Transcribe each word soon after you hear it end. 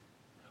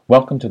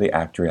Welcome to the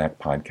Act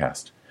React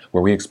podcast,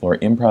 where we explore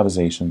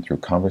improvisation through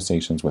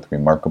conversations with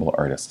remarkable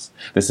artists.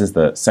 This is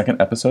the second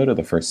episode of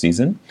the first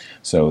season,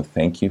 so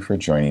thank you for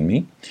joining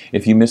me.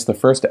 If you missed the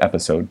first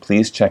episode,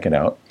 please check it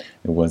out.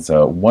 It was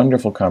a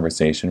wonderful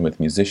conversation with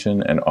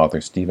musician and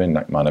author Steven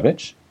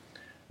Nachmanovich.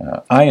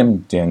 I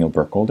am Daniel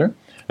Burkholder,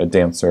 a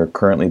dancer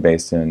currently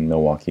based in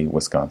Milwaukee,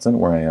 Wisconsin,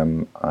 where I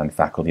am on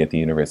faculty at the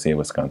University of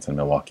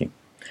Wisconsin-Milwaukee.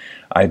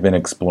 I've been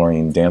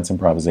exploring dance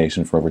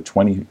improvisation for over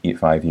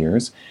 25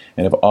 years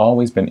and have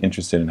always been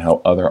interested in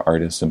how other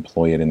artists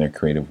employ it in their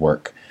creative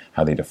work,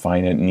 how they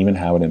define it, and even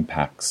how it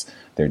impacts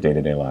their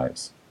day-to-day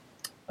lives.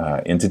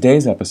 In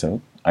today's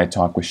episode, I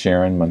talk with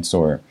Sharon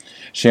Mansur.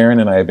 Sharon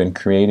and I have been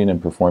creating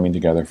and performing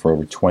together for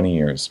over 20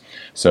 years,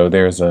 so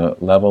there's a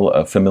level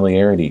of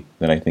familiarity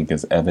that I think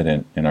is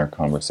evident in our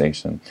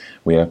conversation.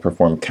 We have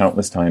performed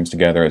countless times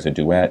together as a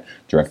duet,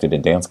 directed a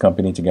dance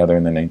company together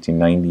in the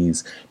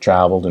 1990s,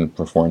 traveled and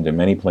performed in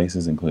many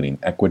places, including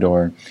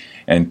Ecuador,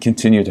 and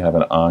continue to have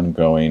an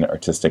ongoing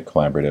artistic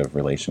collaborative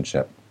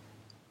relationship.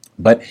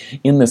 But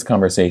in this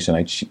conversation,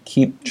 I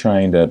keep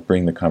trying to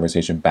bring the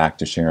conversation back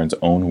to Sharon's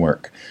own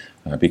work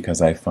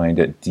because I find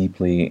it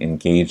deeply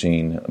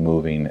engaging,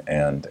 moving,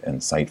 and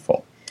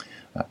insightful.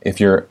 If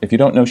you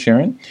don't know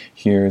Sharon,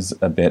 here's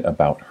a bit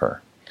about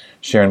her.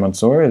 Sharon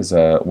Mansur is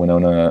a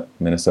Winona,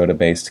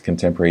 Minnesota-based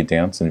contemporary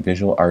dance and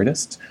visual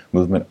artist,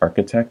 movement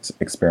architect,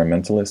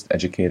 experimentalist,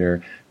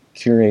 educator,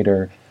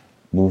 curator,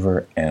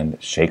 mover,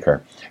 and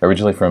shaker.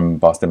 Originally from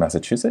Boston,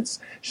 Massachusetts,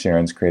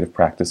 Sharon's creative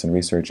practice and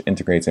research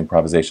integrates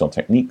improvisational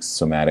techniques,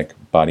 somatic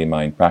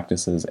body-mind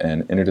practices,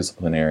 and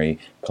interdisciplinary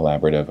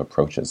collaborative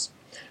approaches.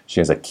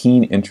 She has a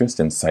keen interest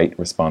in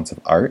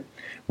sight-responsive art,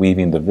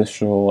 weaving the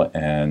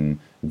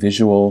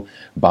visual,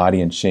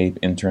 body and shape,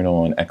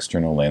 internal and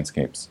external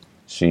landscapes.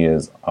 She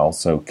is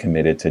also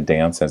committed to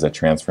dance as a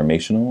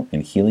transformational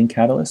and healing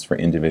catalyst for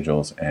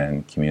individuals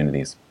and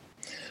communities.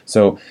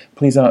 So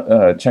please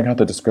check out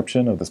the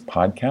description of this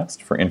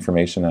podcast for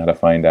information on how to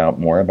find out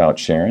more about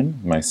Sharon,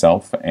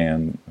 myself,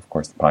 and, of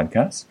course, the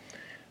podcast.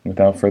 And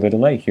without further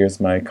delay, here's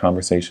my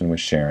conversation with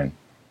Sharon.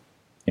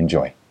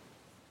 Enjoy.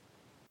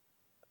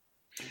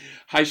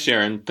 Hi,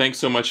 Sharon. Thanks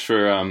so much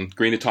for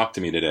agreeing to talk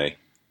to me today.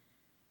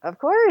 Of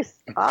course.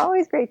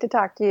 Always great to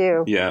talk to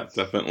you. Yeah,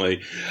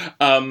 definitely.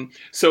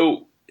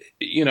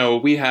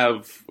 We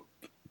have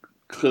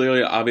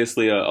clearly,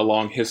 obviously, a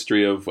long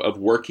history of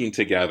working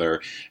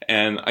together.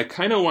 And I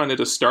kind of wanted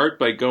to start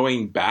by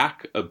going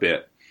back a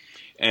bit.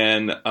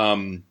 And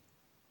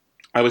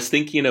I was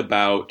thinking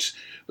about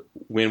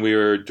when we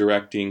were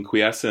directing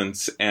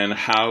Quiescence and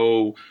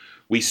how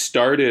we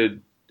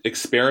started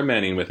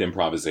experimenting with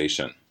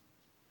improvisation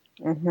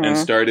and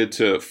started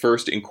to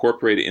first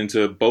incorporate it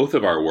into both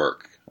of our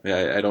work.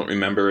 I don't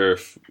remember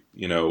if,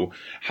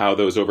 how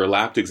those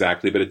overlapped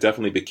exactly, but it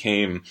definitely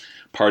became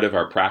part of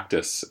our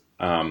practice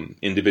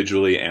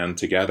individually and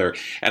together.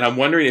 And I'm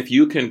wondering if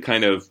you can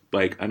kind of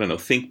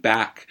think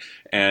back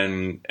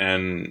and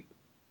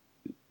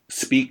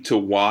speak to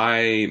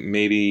why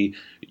maybe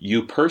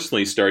you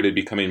personally started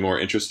becoming more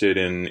interested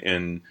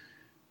in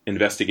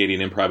investigating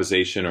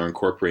improvisation or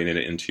incorporating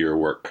it into your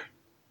work.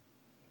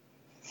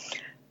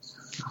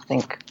 I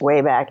think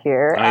way back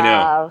here. I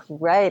know.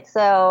 Right.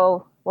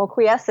 So,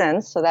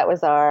 Quiescence, so that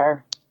was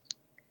our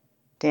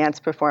dance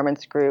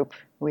performance group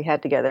we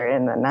had together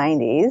in the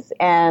 90s.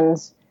 And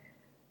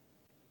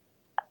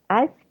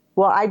I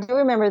do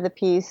remember the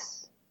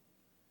piece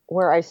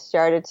where I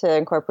started to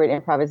incorporate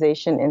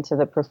improvisation into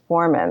the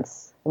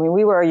performance. I mean,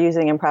 we were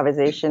using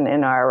improvisation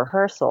in our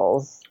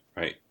rehearsals,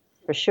 right,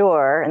 for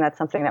sure, and that's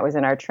something that was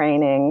in our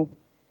training,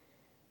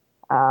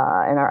 in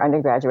our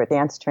undergraduate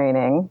dance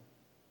training,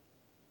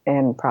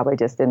 and probably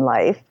just in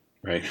life.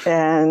 Right.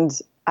 And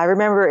I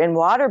remember in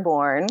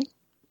Waterborne,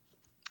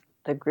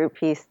 the group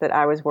piece that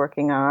I was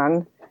working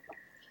on,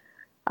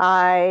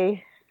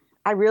 I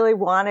really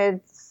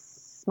wanted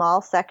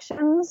small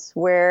sections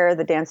where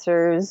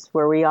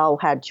we all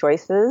had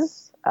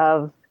choices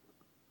of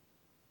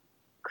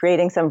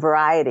creating some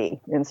variety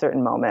in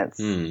certain moments.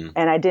 And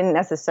I didn't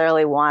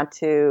necessarily want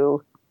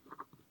to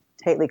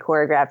tightly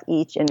choreograph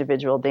each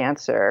individual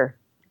dancer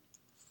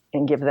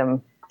and give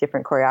them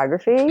different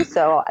choreography.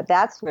 So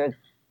that's where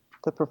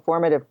the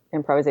performative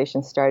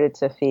improvisation started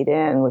to feed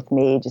in with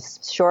me,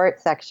 just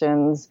short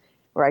sections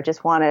where I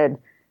just wanted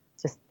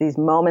just these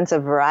moments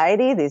of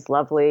variety, these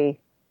lovely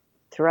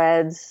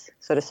threads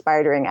sort of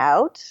spidering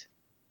out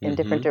in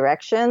different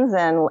directions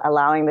and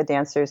allowing the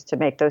dancers to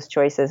make those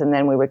choices. And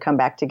then we would come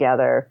back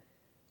together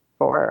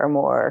for a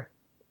more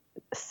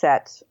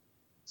set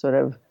sort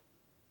of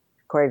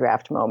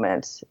choreographed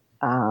moment.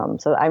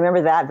 So I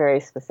remember that very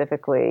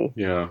specifically.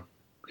 Yeah.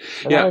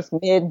 So that was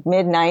mid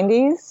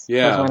 90s.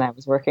 Yeah. Was when I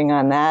was working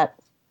on that.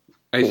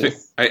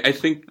 I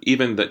think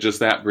even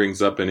that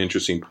brings up an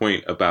interesting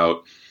point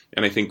about,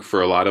 and I think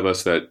for a lot of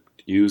us that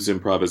use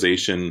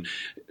improvisation,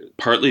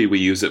 partly we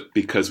use it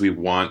because we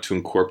want to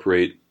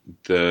incorporate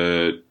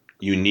the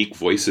unique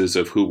voices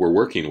of who we're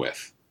working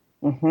with,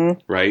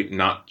 right?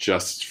 Not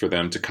just for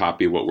them to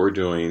copy what we're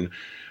doing,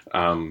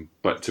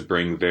 but to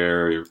bring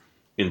their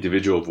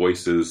individual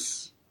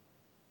voices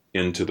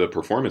into the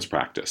performance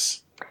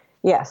practice.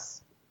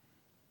 Yes.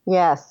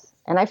 Yes.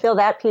 And I feel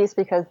that piece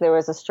because there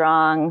was a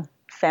strong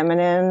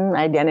feminine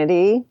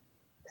identity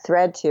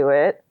thread to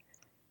it.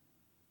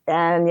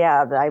 And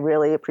yeah, I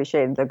really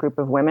appreciated the group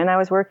of women I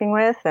was working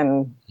with,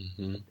 and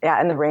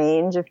and the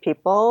range of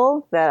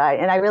people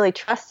I really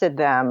trusted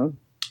them.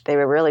 They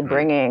were really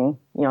bringing,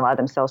 a lot of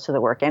themselves to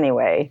the work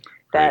anyway.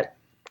 That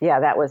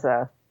was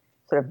a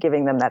sort of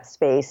giving them that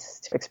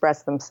space to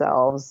express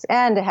themselves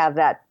and to have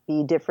that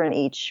be different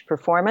each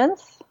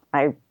performance.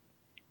 I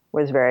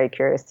was very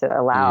curious to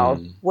allow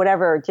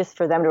whatever, just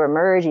for them to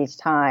emerge each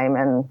time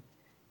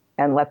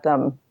and let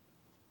them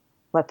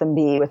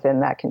be within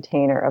that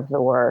container of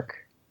the work.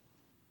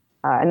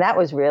 And that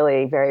was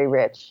really very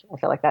rich. I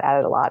feel like that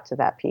added a lot to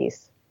that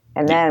piece.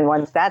 And then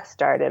once that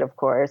started, of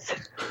course,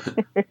 I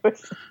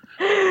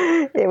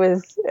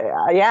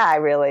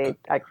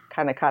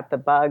kind of caught the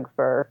bug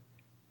for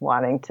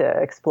wanting to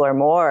explore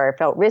more. It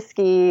felt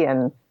risky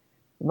and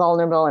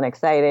vulnerable and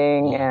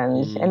exciting.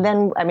 And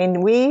then, I mean,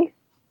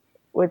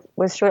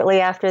 was shortly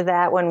after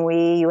that when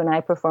you and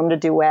I performed a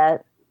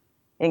duet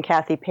in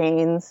Kathy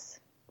Payne's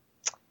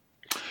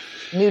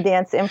New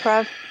Dance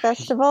Improv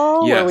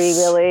Festival, yes. Where we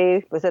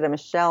really, was it a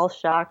Michelle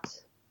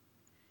shocked?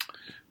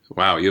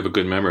 Wow, you have a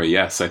good memory.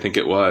 Yes, I think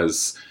it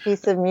was.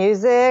 Piece of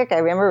music. I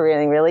remember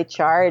being really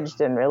charged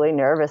and really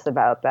nervous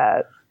about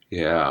that.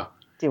 Yeah.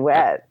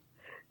 Duet.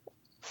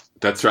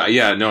 That's right.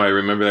 Yeah, no, I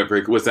remember that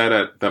break. Was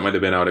that might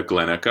have been out at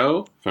Glen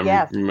Echo, if I'm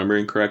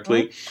remembering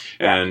correctly.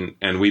 Mm-hmm.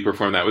 And we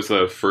performed, that was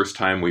the first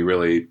time we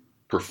really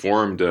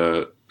performed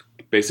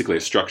basically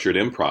a structured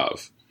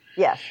improv.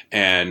 Yes.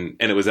 And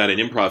it was at an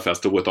improv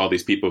festival with all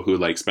these people who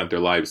spent their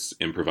lives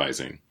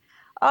improvising.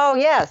 Oh,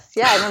 yes.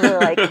 Yeah, I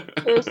remember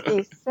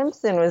Kirsty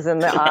Simpson was in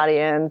the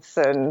audience,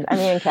 and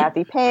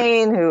Kathy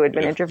Payne, who had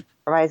been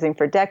improvising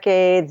for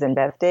decades, and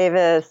Beth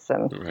Davis,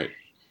 and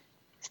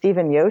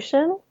Stephen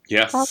Yoshin.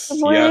 Yes.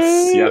 Possibly.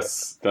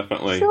 Yes,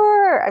 definitely.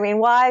 Sure.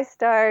 Why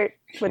start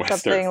with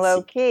something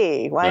low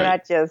key? Why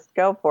not just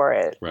go for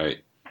it? Right.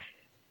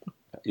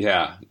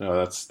 Yeah,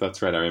 no,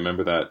 that's right. I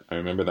remember that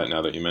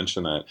now that you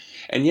mention that.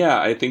 And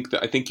yeah, I think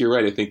you're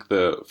right. I think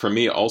for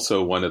me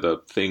also, one of the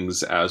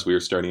things as we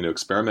were starting to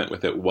experiment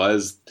with it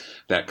was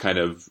that kind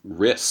of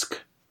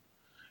risk,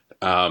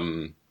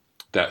 that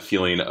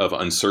feeling of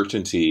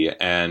uncertainty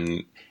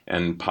and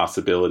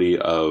possibility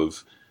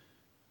of,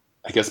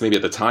 I guess maybe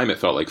at the time it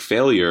felt like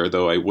failure,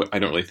 though I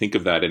don't really think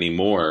of that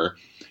anymore,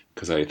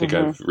 because I think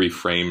I've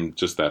reframed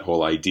just that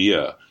whole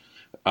idea.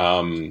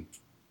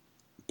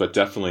 But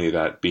definitely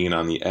that being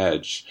on the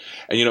edge.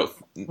 And,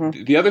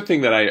 the other thing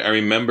that I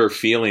remember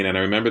feeling, and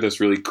I remember this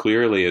really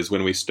clearly, is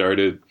when we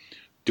started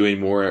doing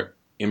more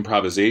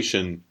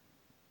improvisation,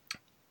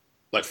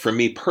 for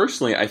me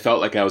personally, I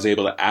felt like I was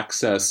able to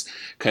access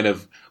kind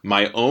of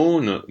my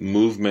own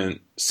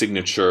movement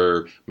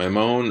signature, my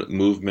own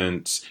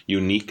movement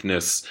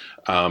uniqueness,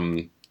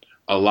 a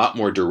lot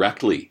more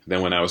directly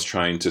than when I was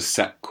trying to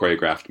set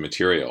choreographed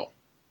material.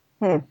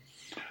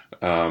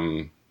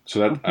 So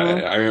that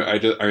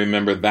I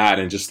remember that,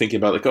 and just thinking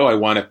about I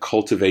want to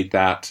cultivate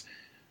that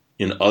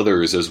in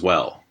others as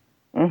well.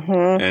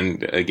 Mm-hmm.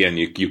 And again,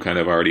 you kind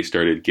of already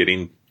started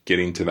getting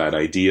to that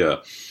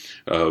idea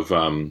of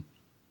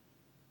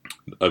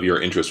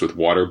your interest with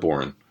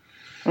Waterborne.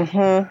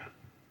 Mm-hmm.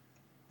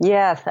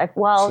 Yes.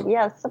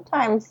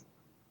 Sometimes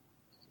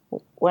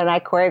when I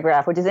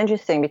choreograph, which is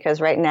interesting because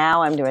right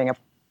now I'm doing a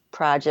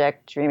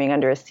project, Dreaming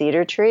Under a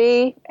Cedar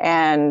Tree,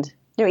 and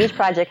each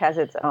project has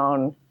its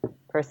own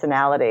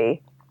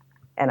personality,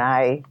 and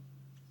I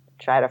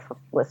try to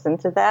listen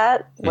to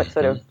that, what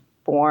sort of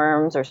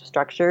forms or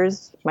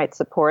structures might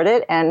support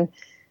it. And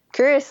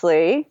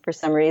curiously, for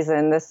some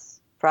reason, this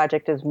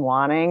project is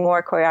wanting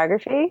more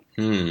choreography.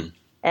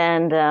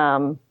 And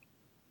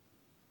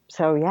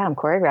so I'm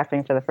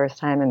choreographing for the first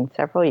time in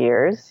several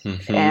years.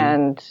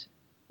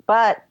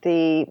 But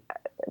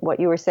what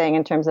you were saying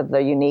in terms of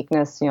the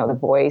uniqueness, the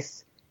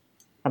voice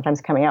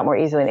sometimes coming out more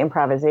easily in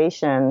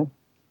improvisation,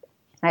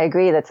 I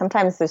agree that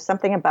sometimes there's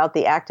something about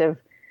the act of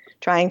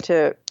trying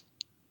to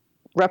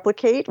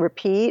replicate,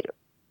 repeat,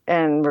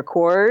 and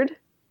record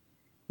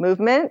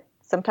movement.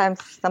 Sometimes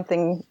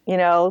something,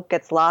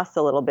 gets lost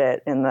a little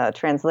bit in the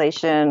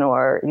translation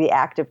or the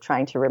act of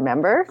trying to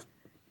remember,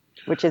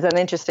 which is an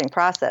interesting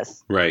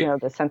process. Right.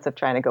 The sense of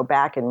trying to go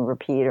back and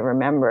repeat and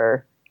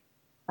remember,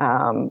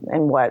 and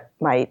what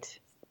might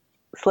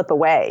slip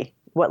away,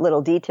 what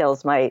little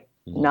details might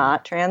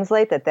not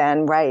translate that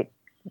then,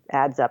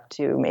 adds up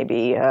to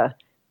maybe a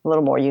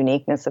little more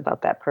uniqueness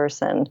about that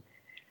person,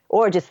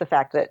 or just the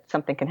fact that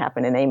something can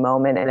happen in a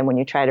moment, and then when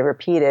you try to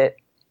repeat it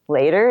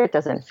later, it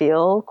doesn't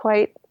feel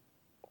quite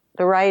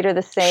the right or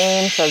the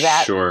same. So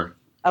that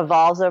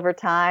evolves over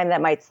time.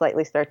 That might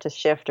slightly start to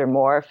shift or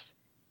morph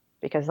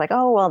because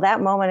that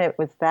moment it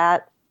was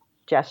that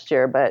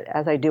gesture, but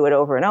as I do it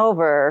over and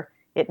over,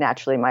 it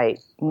naturally might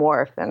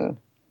morph and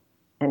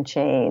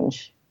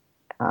change.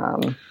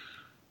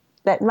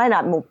 That might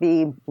not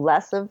be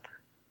less of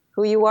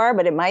who you are,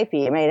 but it might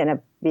be. It might end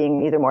up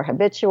being either more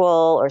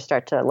habitual or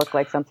start to look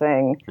like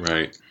something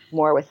Right.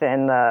 more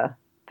within the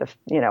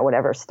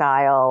whatever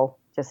style,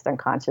 just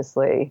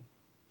unconsciously.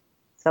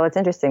 So it's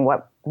interesting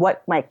what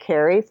might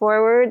carry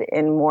forward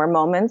in more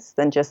moments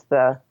than just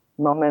the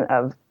moment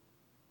of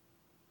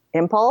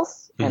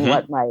impulse, and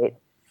what might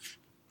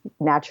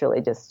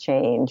naturally just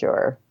change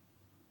or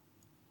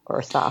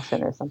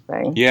soften or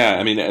something. Yeah,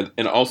 I mean,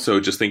 and also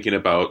just thinking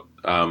about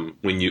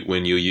when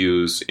you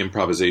use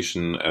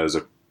improvisation as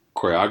a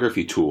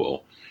choreography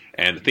tool,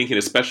 and thinking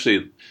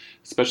especially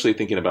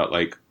thinking about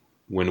like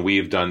when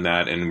we've done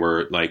that and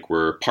we're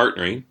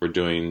partnering, we're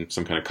doing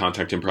some kind of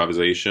contact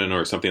improvisation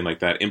or something like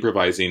that,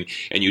 improvising,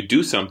 and you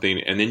do something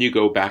and then you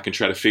go back and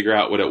try to figure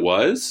out what it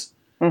was,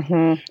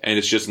 and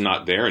it's just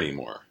not there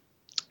anymore.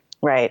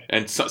 Right.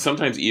 And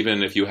sometimes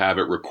even if you have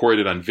it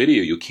recorded on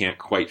video, you can't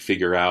quite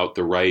figure out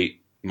the right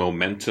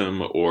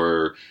momentum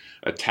or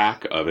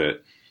attack of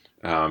it,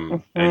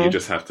 and you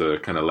just have to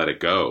kind of let it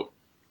go.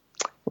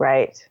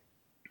 Right.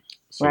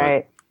 So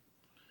right.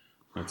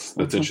 That's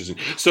interesting.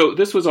 So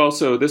that's a good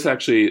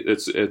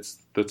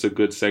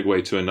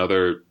segue to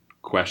another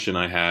question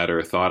I had, or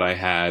a thought I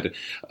had,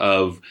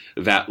 of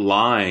that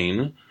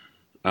line,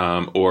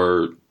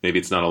 or maybe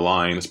it's not a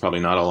line, it's probably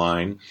not a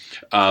line,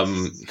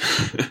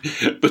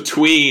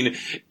 between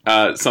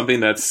something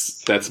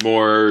that's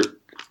more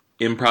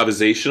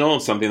improvisational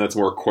and something that's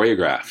more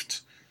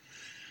choreographed.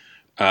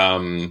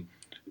 I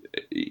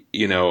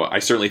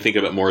certainly think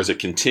of it more as a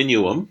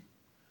continuum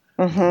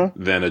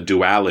than a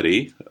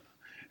duality.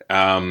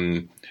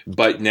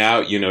 But now,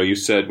 you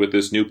said with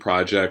this new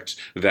project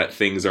that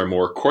things are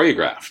more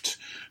choreographed.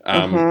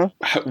 For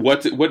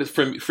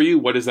you,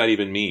 what does that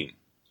even mean?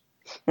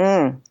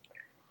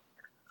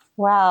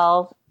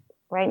 Well,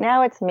 right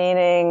now it's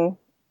meaning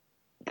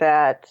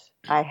that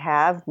I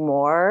have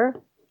more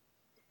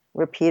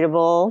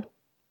repeatable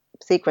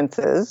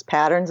sequences,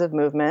 patterns of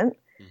movement.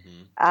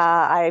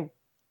 I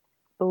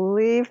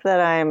believe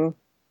that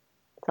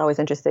it's always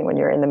interesting when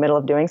you're in the middle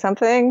of doing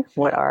something,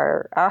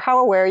 how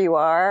aware you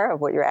are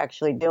of what you're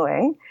actually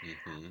doing.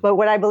 But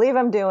what I believe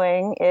I'm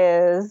doing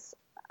is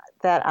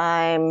that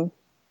I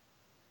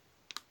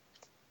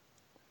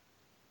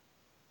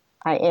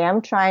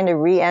am trying to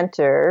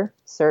re-enter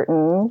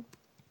certain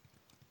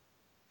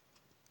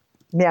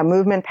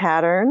movement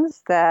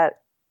patterns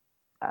that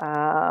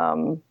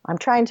I'm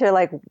trying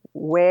to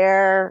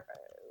wear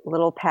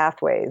little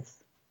pathways.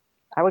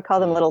 I would call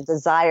them little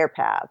desire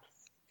paths.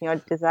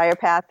 Desire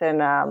path,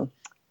 and I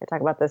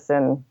talk about this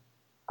in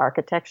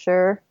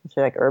architecture,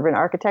 actually like urban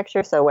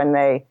architecture. So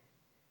when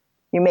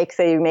you make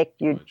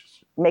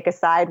a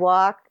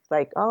sidewalk, it's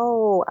like,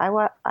 oh,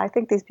 I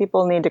think these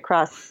people need to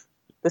cross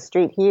the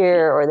street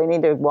here, or they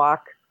need to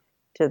walk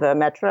to the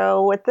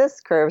metro with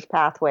this curved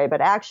pathway.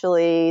 But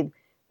actually,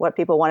 what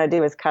people want to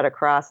do is cut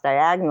across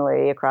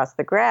diagonally across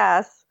the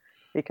grass,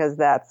 because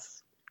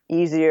that's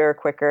easier,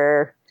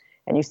 quicker.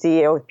 And you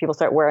see people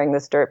start wearing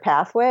this dirt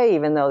pathway,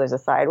 even though there's a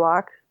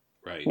sidewalk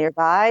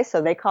nearby. So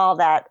they call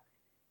that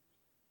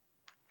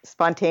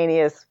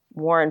spontaneous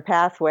worn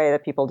pathway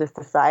that people just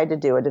decide to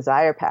do a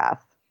desire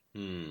path.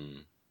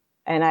 And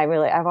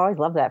I've always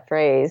loved that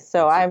phrase.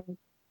 So I'm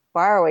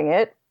borrowing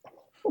it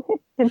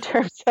in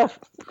terms of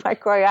my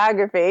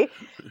choreography.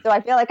 So I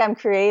feel like I'm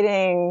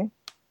creating,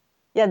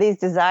 these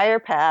desire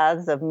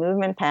paths of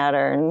movement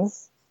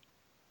patterns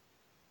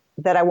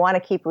that I want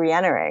to keep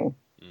re-entering.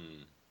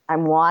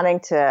 I'm wanting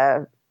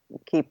to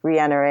keep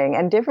re-entering,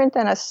 and different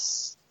than I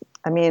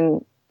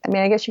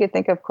guess you could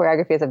think of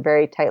choreography as a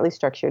very tightly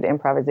structured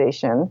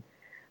improvisation,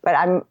 but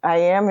I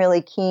am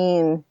really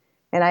keen,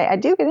 and I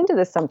do get into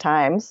this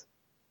sometimes.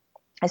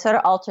 I sort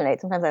of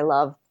alternate. Sometimes I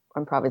love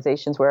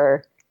improvisations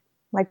where,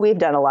 like we've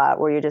done a lot,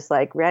 where you're just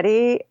like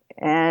ready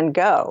and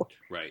go.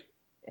 Right.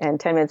 And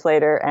 10 minutes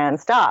later and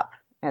stop.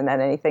 And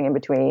then anything in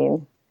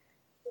between,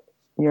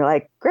 you're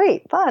like,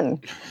 great,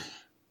 fun.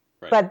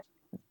 Right. But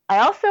I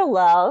also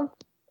love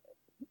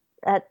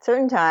at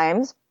certain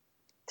times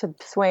to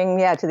swing,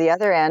 to the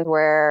other end,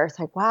 where it's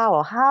like,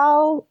 wow,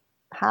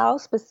 how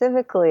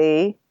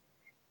specifically,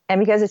 and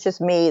because it's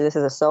just me, this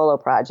is a solo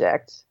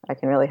project, I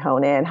can really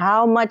hone in.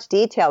 How much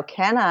detail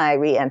can I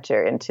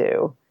re-enter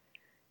into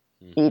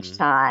each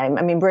time?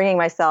 I mean, bringing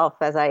myself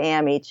as I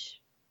am each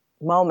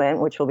moment,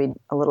 which will be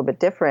a little bit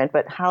different,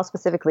 but how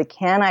specifically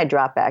can I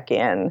drop back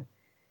in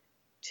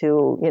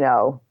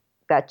to,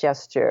 that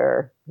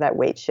gesture, that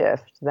weight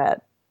shift,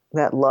 that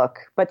look,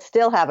 but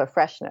still have a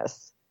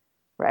freshness,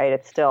 right?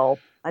 It's still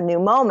a new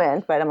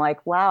moment, but I'm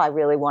like, wow, I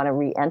really want to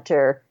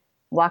re-enter,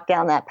 walk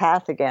down that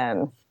path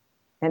again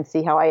and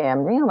see how I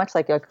am, much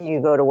like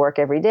you go to work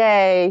every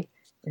day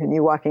and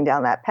you're walking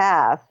down that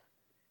path.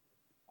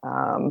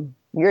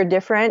 You're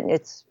different.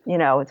 It's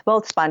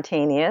both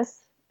spontaneous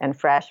and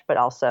fresh, but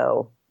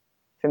also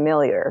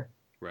familiar.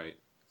 Right.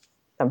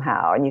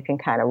 Somehow. And you can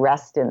kind of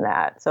rest in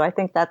that. So I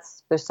think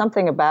there's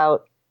something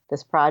about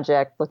this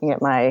project, looking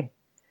at my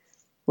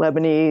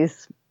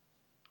Lebanese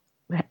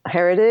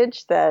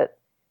heritage,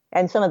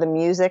 and some of the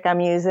music I'm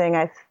using,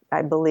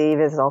 I believe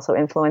is also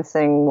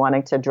influencing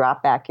wanting to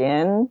drop back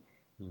in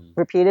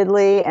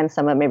repeatedly, and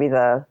some of maybe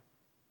the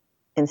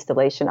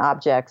installation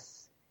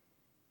objects.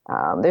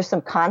 There's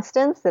some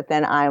constants that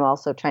then I'm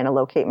also trying to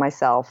locate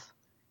myself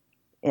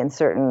in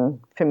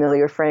certain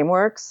familiar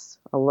frameworks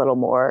a little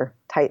more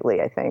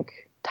tightly, I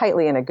think.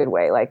 Tightly in a good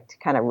way, like to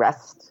kind of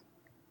rest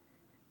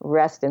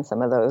in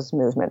some of those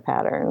movement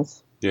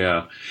patterns.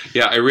 Yeah.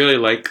 Yeah, I really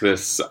like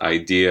this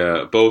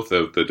idea, both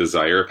of the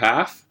desire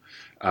path,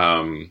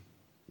 I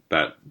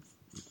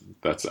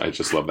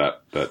just love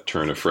that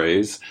turn of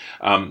phrase,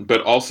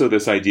 but also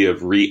this idea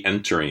of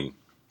re-entering.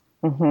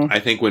 I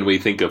think when we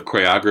think of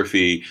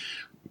choreography,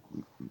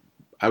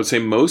 I would say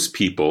most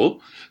people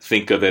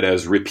think of it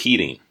as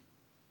repeating.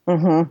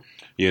 And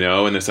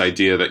this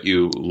idea that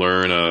you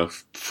learn a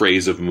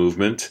phrase of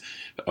movement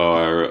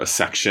or a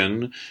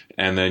section,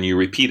 and then you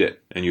repeat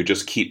it, and you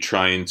just keep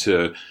trying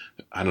to,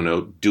 I don't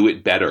know, do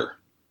it better.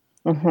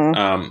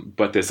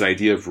 But this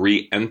idea of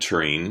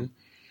re-entering,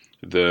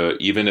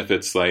 even if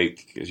it's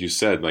like, as you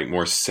said, like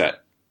more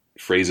set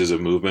phrases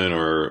of movement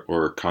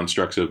or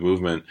constructs of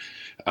movement,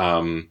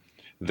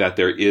 that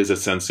there is a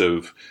sense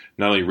of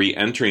not only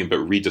re-entering, but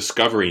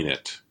rediscovering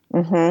it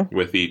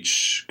with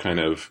each kind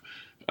of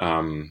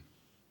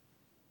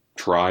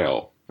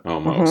trial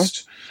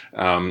almost.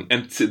 And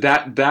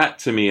that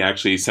to me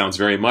actually sounds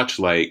very much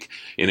like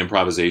an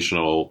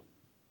improvisational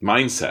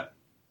mindset.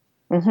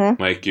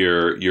 Like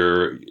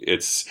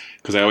it's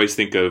because I always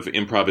think of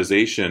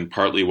improvisation,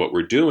 partly what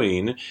we're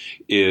doing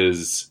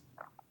is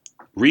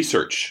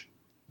research,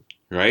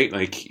 right?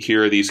 Like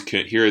here are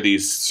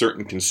these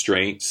certain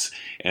constraints,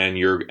 and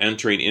you're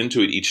entering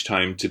into it each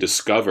time to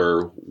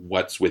discover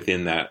what's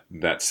within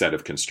that set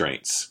of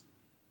constraints.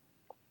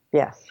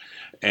 Yes.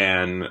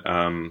 And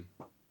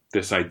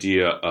this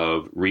idea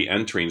of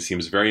re-entering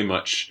seems very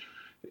much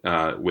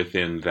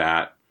within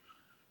that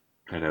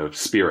kind of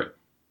spirit.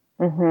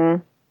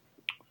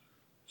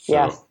 So.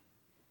 Yes.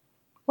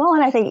 Well,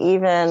 and I think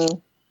even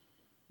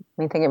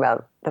thinking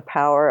about the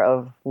power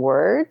of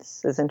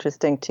words is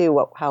interesting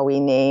too. How we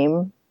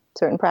name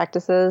certain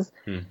practices.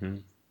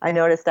 I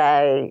noticed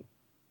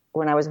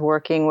when I was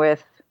working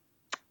with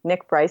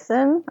Nick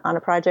Bryson on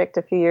a project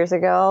a few years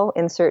ago,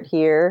 insert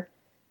here.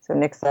 So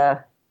Nick's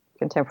a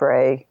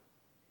contemporary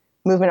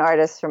movement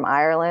artist from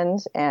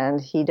Ireland,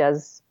 and he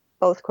does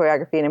both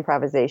choreography and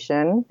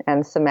improvisation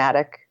and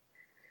somatic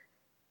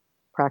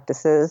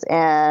practices.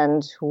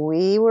 And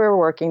we were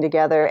working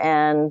together,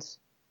 and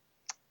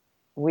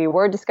we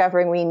were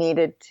discovering we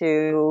needed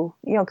to,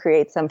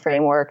 create some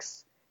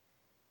frameworks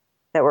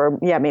that were,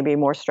 maybe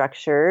more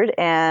structured.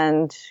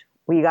 And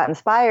we got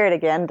inspired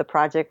again. The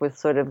project was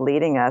sort of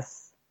leading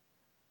us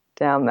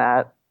down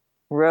that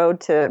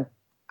road to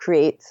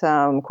create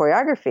some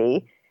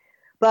choreography,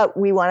 but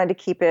we wanted to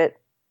keep it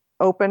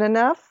open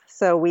enough.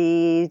 So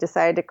we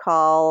decided to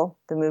call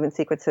the movement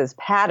sequences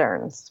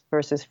patterns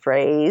versus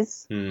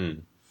phrase.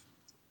 And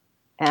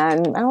I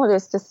don't know,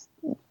 there's just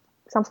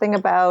nothing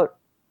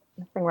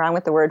wrong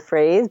with the word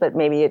phrase, but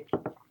maybe it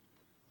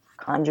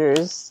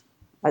conjures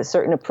a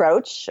certain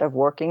approach of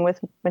working with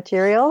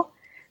material.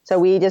 So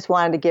we just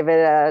wanted to give it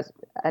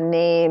a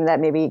name that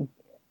maybe,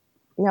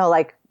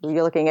 like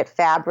you're looking at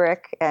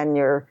fabric, and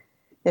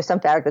there's some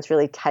fabric that's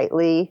really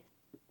tightly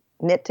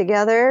knit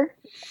together,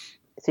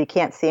 so you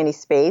can't see any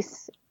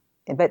space.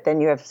 But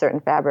then you have certain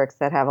fabrics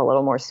that have a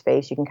little more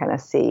space. You can kind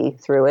of see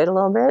through it a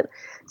little bit.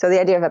 So the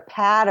idea of a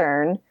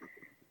pattern,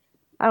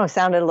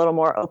 sounded a little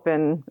more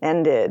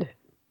open-ended,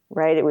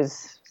 right? It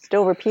was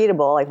still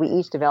repeatable. Like we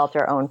each developed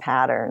our own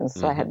patterns.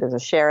 So there's a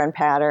Sharon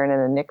pattern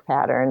and a Nick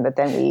pattern, but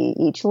then we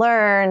each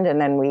learned, and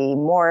then we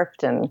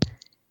morphed and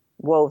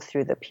wove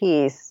through the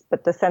piece.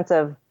 But the sense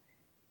of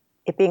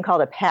it being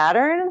called a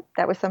pattern,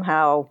 that was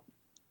somehow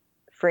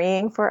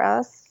freeing for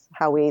us,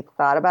 how we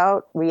thought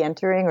about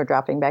re-entering or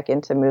dropping back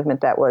into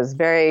movement that was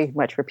very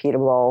much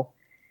repeatable.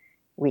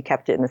 We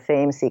kept it in the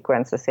same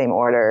sequence, the same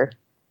order.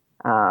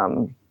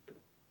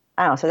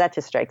 I don't know, so that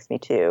just strikes me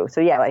too.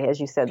 So yeah, like as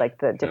you said, like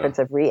the difference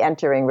of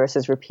re-entering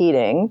versus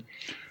repeating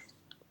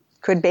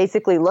could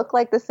basically look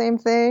like the same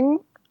thing,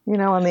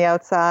 on the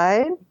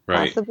outside,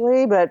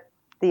 possibly, but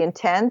the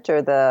intent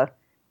or the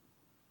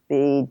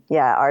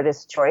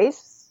artist's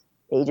choice,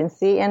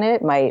 agency in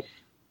it might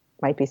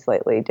be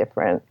slightly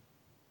different.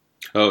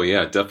 Oh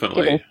yeah,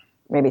 definitely. Giving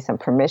maybe some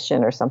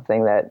permission or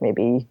something that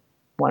maybe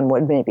one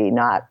would maybe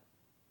not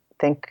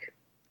think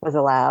was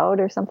allowed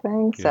or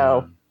something. Yeah.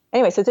 So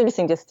anyway, so it's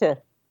interesting just to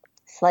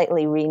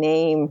slightly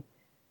rename,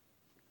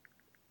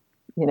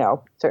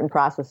 certain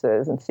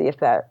processes and see if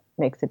that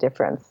makes a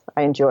difference.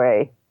 I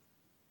enjoy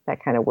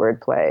that kind of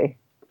wordplay.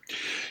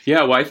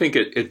 Yeah, well, I think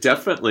it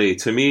definitely,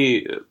 to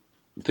me,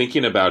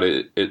 thinking about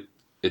it,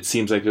 it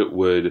seems like it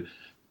would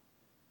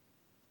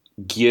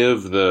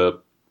give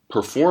the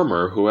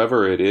performer,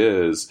 whoever it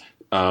is,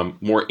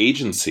 more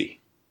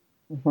agency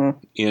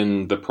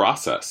in the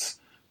process.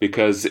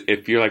 Because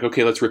if you're like,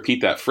 okay, let's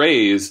repeat that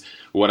phrase,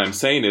 what I'm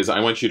saying is I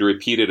want you to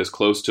repeat it as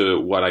close to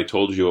what I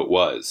told you it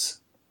was.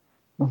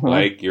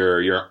 Like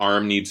your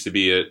arm needs to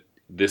be at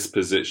this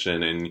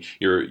position, and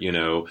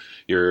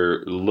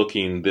you're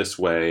looking this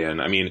way.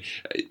 And I mean,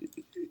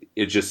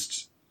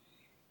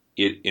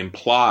 it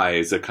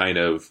implies a kind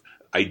of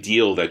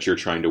ideal that you're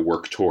trying to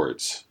work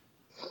towards,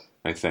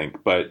 I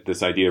think. But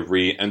this idea of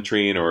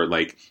re-entering, or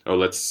like, oh,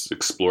 let's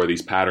explore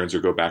these patterns or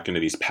go back into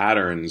these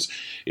patterns,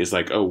 is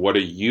like, oh, what are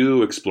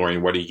you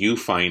exploring? What are you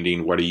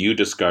finding? What are you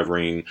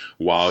discovering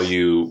while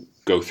you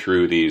go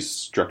through these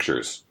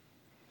structures?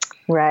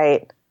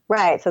 Right.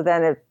 Right. So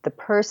then if the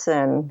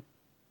person,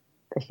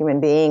 the human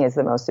being, is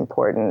the most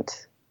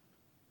important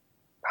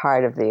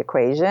part of the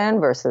equation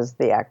versus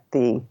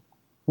the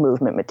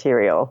movement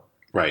material.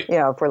 Right.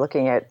 If we're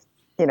looking at,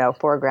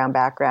 foreground,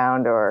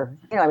 background, or,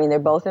 I mean, they're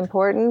both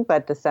important,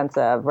 but the sense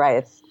of, right,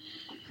 it's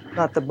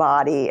not the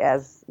body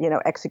as,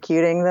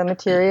 executing the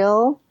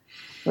material.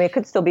 I mean, it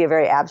could still be a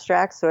very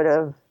abstract sort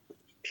of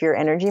pure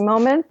energy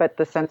moment, but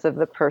the sense of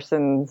the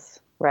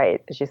person's,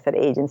 right, as you said,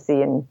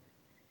 agency and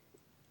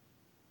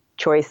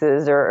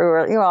choices,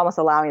 or almost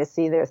allowing to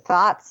see their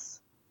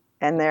thoughts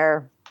and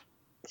their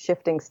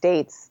shifting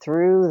states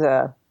through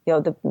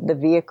the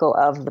vehicle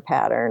of the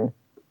pattern.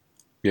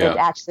 Yeah. And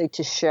actually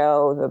to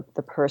show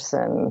the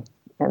person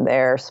and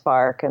their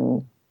spark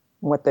and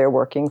what they're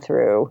working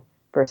through,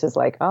 versus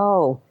like,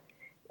 oh,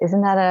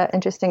 isn't that an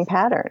interesting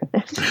pattern?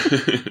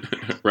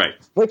 Right.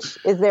 Which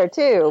is there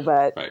too,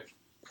 but right.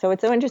 So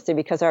it's so interesting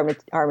because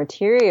our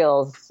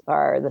materials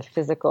are the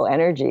physical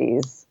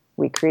energies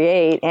we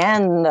create,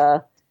 and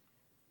the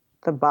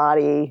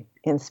body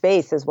in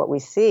space is what we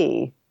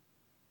see,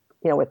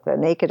 with the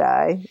naked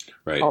eye.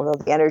 Right. Although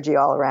the energy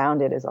all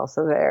around it is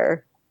also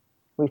there.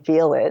 We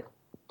feel it.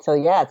 So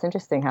yeah, it's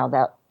interesting how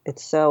that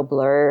it's so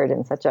blurred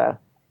in such a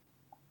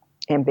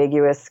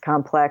ambiguous,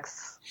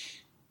 complex,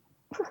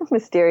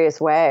 mysterious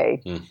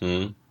way.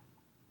 Mm-hmm.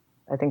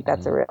 I think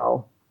that's a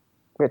real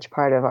rich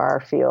part of our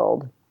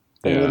field,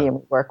 the medium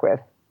we work with.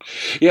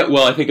 Yeah,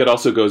 well, I think it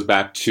also goes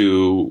back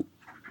to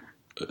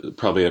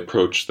probably an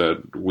approach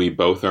that we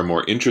both are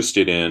more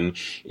interested in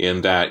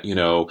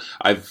that,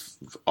 I've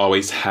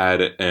always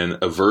had an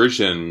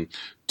aversion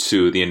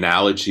to the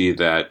analogy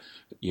that,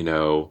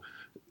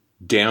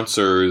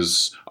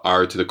 dancers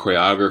are to the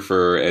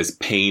choreographer as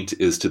paint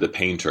is to the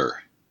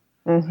painter,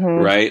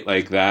 right?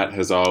 Like that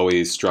has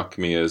always struck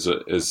me as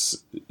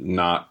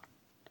not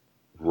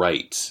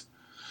right,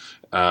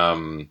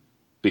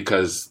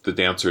 because the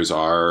dancers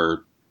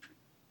are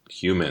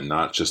human,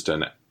 not just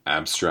an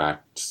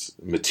abstract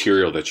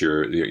material that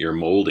you're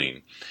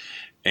molding.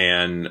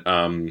 And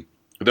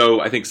though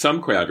I think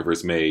some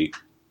choreographers may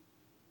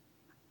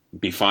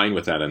be fine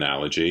with that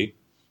analogy.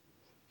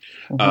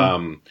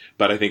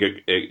 But I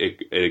think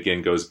it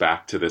again goes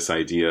back to this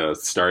idea,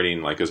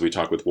 starting like as we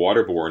talk with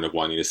Waterborne, of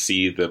wanting to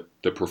see the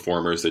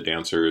performers, the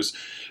dancers,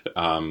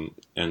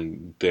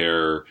 and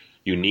their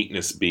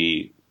uniqueness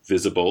be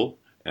visible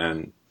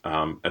and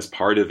as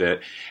part of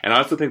it. And I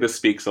also think this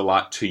speaks a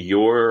lot to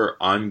your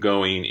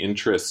ongoing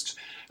interest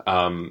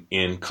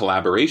in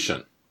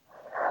collaboration,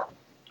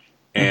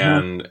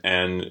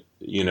 and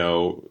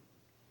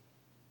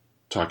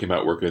talking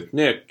about work with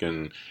Nick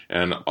and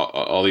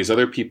all these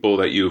other people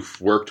that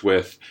you've worked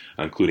with,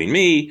 including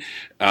me,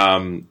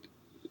 and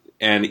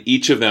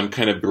each of them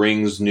kind of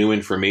brings new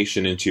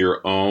information into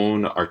your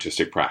own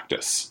artistic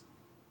practice,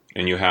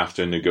 and you have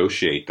to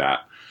negotiate that.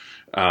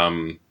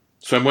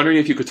 So I'm wondering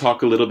if you could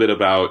talk a little bit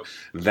about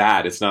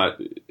that. It's not,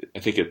 I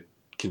think it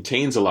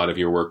contains a lot of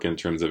your work in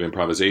terms of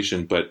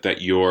improvisation, but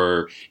that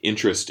your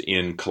interest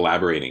in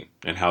collaborating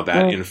and how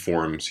that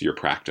informs your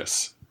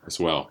practice as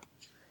well.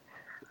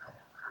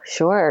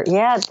 Sure.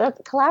 Yeah,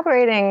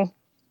 collaborating,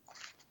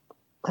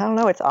 I don't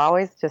know, it's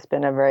always just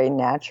been a very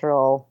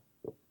natural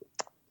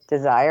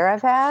desire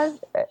I've had,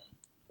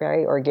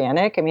 very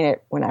organic. I mean,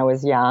 when I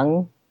was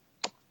young,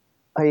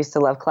 I used to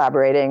love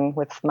collaborating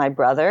with my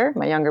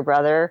younger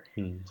brother,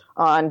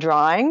 on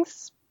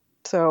drawings.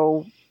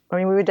 So, I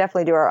mean, we would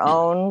definitely do our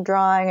own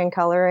drawing and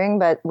coloring,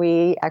 but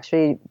we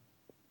actually,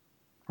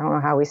 I don't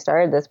know how we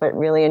started this, but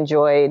really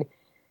enjoyed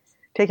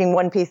taking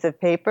one piece of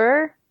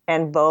paper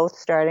and both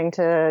starting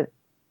to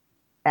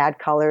add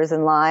colors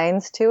and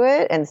lines to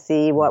it and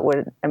see what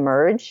would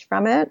emerge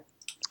from it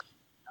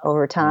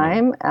over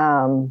time.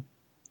 And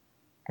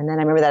then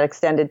I remember that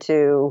extended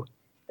to,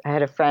 I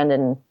had a friend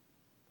in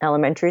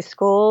elementary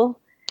school,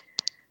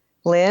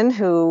 Lynn,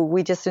 who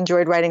we just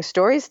enjoyed writing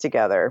stories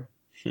together.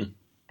 And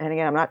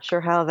again, I'm not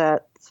sure how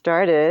that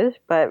started,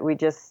 but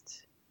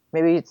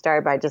maybe it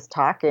started by just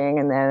talking,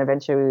 and then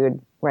eventually we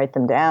would write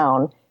them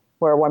down,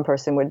 where one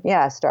person would,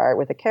 start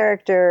with a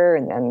character,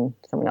 and then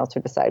someone else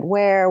would decide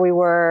where we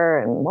were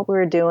and what we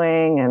were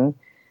doing. And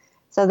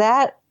so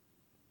that,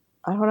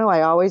 I don't know,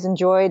 I always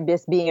enjoyed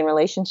just being in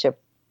relationship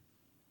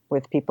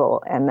with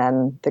people. And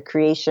then the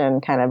creation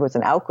kind of was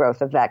an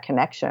outgrowth of that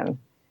connection.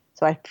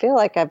 So I feel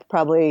like I've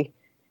probably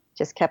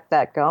just kept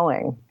that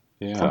going.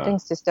 Yeah. Some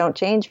things just don't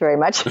change very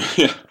much.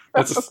 Yeah,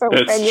 that's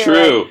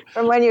true.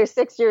 From when you're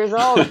 6 years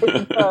old, I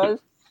suppose.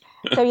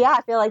 So yeah,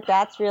 I feel like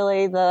that's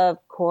really the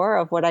core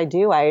of what I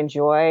do. I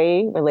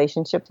enjoy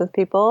relationships with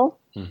people.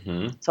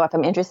 So if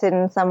I'm interested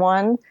in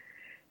someone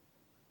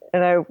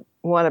and I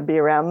want to be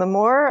around them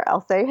more,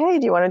 I'll say, hey,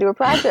 do you want to do a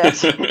project?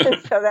 So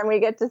then we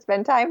get to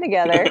spend time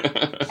together.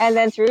 And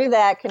then through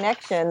that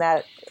connection,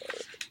 that,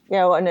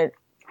 and the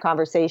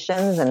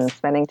conversations and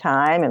spending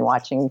time and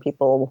watching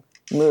people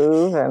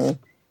move and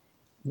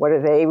what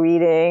are they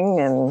reading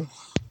and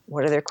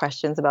what are their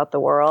questions about the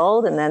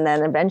world? And then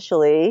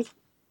eventually,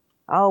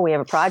 we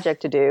have a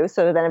project to do.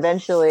 So then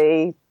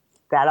eventually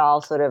that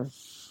all sort of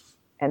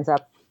ends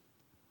up,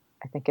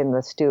 I think, in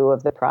the stew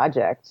of the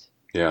project.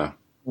 Yeah.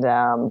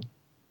 And,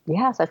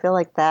 yes, I feel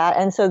like that.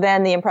 And so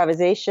then the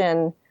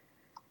improvisation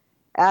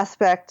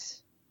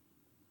aspect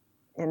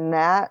in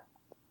that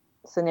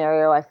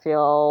scenario, I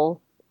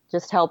feel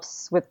just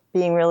helps with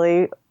being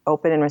really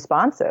open and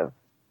responsive.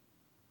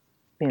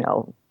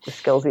 The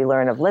skills we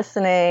learn of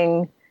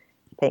listening,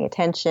 paying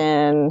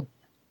attention,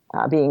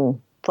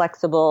 being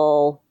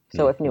flexible.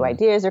 So if new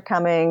ideas are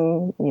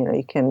coming,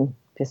 you can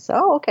just,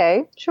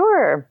 okay,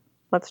 sure,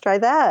 let's try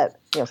that.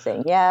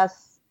 Saying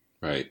yes.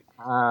 Right.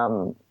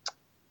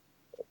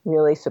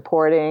 Really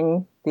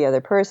supporting the other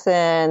person,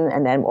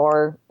 and then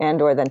or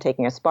then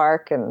taking a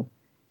spark and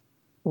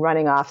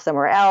running off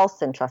somewhere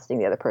else and trusting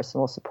the other person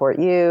will support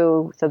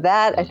you. So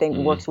that I think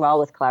works well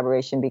with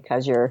collaboration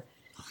because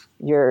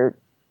you're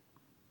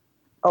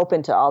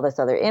open to all this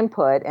other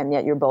input, and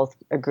yet you're both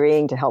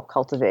agreeing to help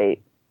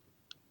cultivate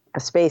a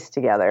space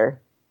together.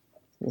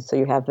 And so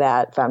you have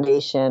that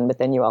foundation, but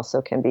then you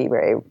also can be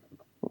very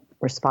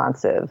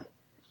responsive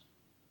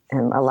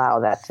and allow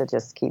that to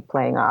just keep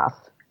playing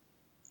off.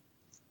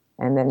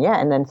 And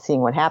then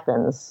seeing what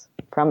happens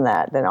from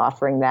that, then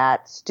offering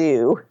that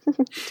stew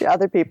to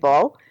other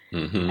people.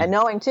 And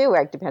knowing too,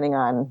 like, depending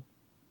on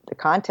the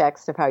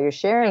context of how you're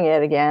sharing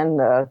it, again,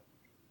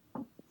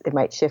 it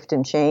might shift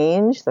and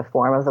change the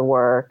form of the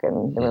work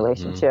and the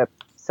relationship.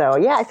 So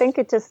yeah, I think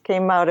it just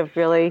came out of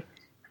really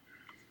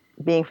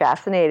being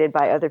fascinated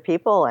by other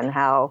people and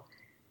how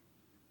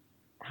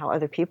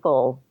other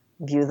people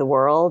view the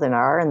world and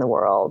are in the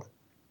world.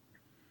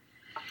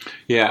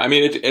 Yeah, I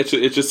mean, it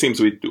just seems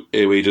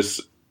we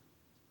just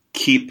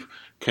keep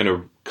kind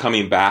of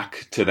coming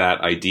back to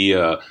that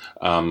idea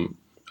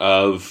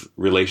of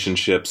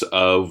relationships,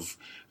 of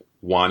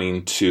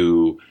wanting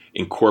to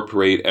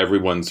incorporate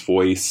everyone's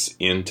voice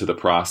into the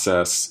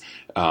process,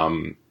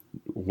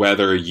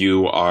 whether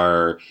you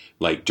are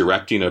like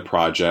directing a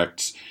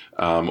project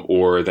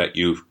or that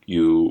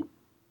you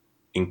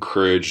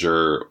encourage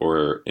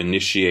or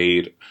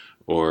initiate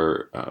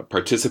or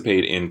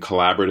participate in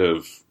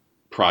collaborative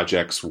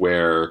projects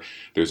where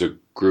there's a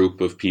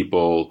group of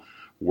people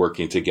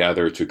working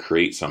together to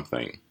create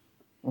something.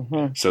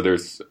 So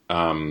there's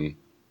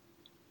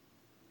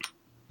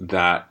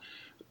that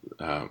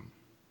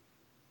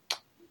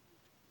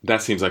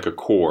seems like a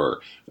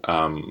core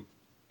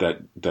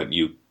that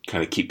you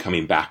kind of keep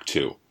coming back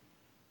to,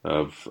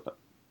 of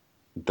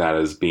that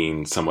as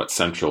being somewhat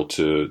central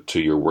to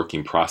your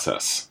working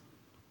process.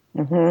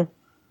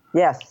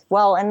 Yes.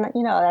 Well, and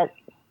that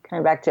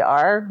coming back to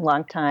our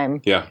long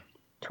time.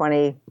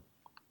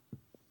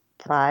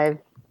 25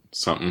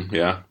 something,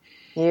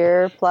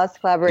 year plus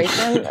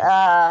collaboration.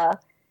 I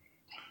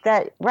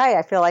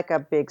feel like a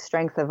big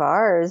strength of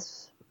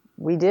ours,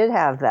 we did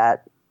have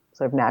that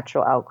sort of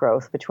natural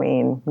outgrowth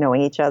between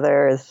knowing each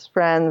other as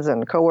friends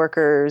and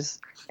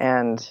coworkers,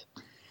 and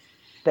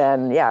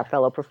then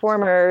fellow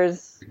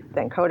performers,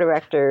 then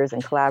co-directors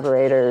and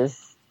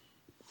collaborators.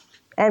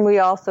 And we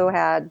also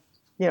had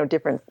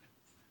different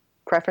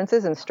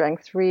preferences and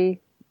strengths we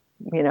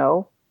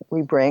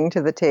bring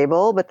to the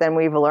table, but then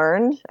we've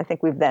learned, I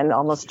think we've then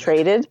almost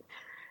traded,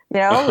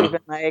 we've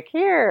been like,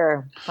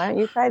 here, why don't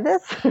you try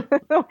this?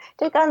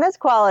 Take on this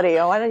quality.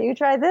 Why don't you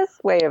try this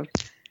way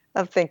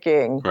of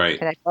thinking? Right.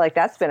 And I feel like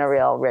that's been a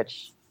real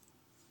rich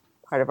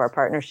part of our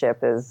partnership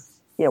is,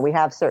 we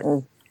have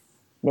certain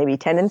maybe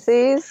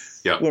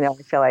tendencies, I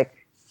feel like,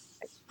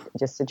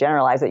 just to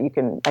generalize it,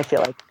 I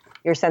feel like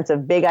your sense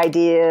of big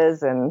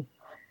ideas and,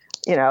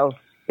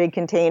 big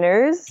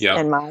containers,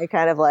 and my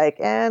kind of like,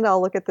 and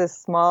I'll look at this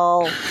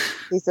small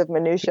piece of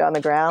minutia on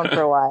the ground for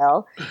a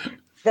while.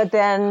 That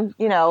then,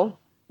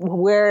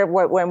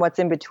 what's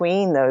in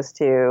between those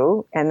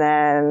two, and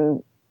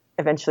then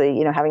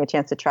eventually, having a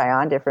chance to try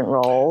on different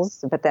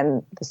roles, but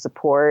then the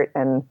support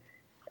and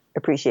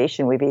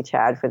appreciation we've each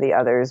had for the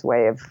other's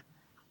way of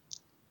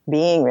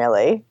being,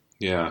 really.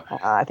 Yeah.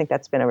 I think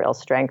that's been a real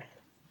strength.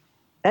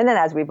 And then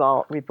as we've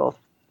both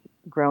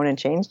grown and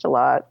changed a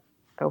lot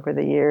over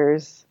the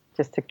years,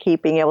 just to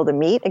keep being able to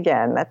meet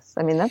again. That's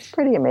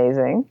pretty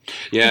amazing.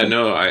 Yeah,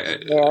 no,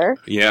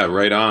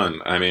 right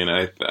on. I mean,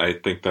 I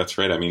think that's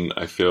right. I mean,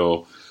 I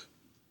feel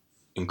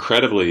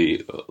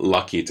incredibly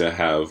lucky to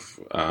have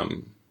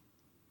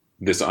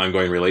this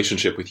ongoing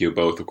relationship with you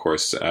both, of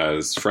course,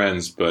 as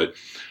friends, but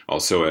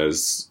also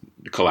as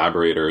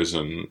collaborators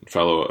and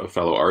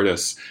fellow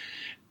artists.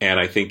 And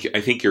I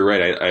think you're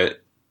right.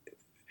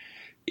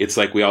 It's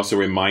like we also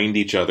remind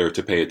each other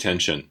to pay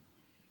attention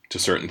to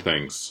certain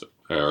things,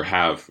 or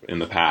have in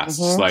the past.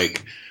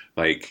 Like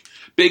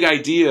big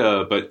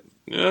idea, but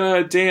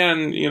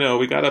Dan,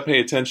 we got to pay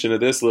attention to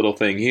this little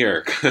thing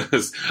here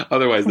because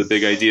otherwise the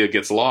big idea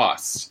gets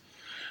lost.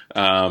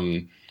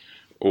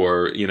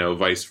 Or,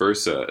 vice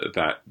versa,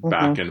 that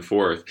back and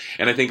forth.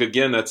 And I think,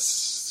 again,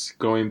 that's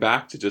going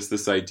back to just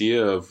this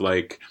idea of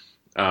like,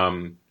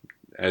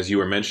 as you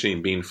were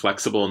mentioning, being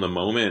flexible in the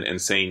moment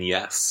and saying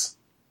yes.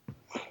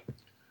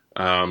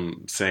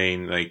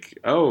 Saying like,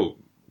 oh,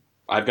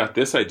 I've got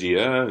this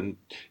idea, and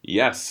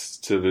yes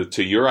to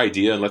your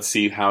idea, and let's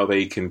see how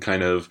they can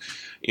kind of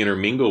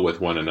intermingle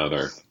with one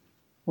another.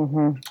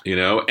 And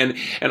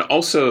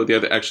also the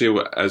other,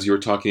 actually, as you were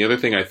talking, the other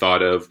thing I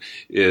thought of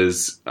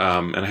is,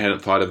 and I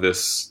hadn't thought of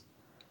this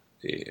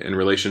in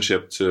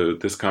relationship to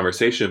this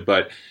conversation,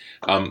 but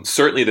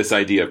certainly this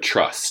idea of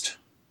trust.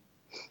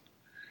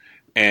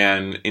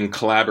 And in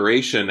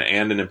collaboration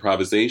and in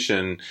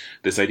improvisation,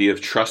 this idea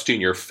of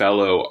trusting your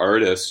fellow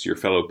artists, your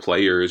fellow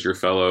players, your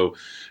fellow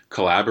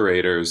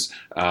collaborators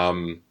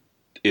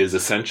is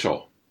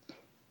essential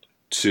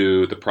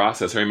to the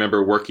process. I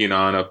remember working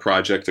on a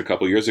project a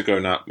couple years ago,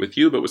 not with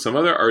you, but with some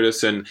other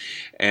artists, and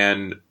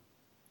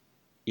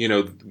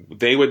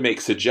they would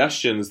make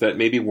suggestions that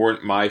maybe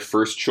weren't my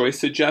first choice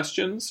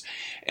suggestions,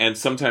 and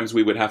sometimes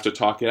we would have to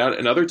talk it out,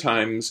 and other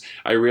times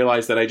I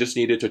realized that I just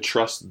needed to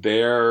trust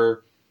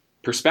their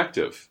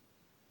perspective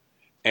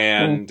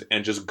and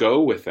just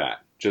go with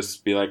that.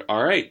 Just be like,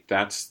 all right,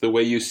 that's the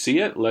way you see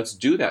it. Let's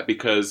do that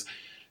because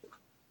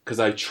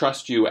I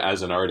trust you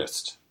as an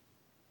artist.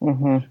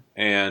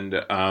 And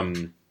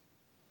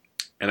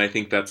I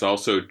think that's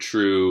also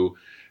true.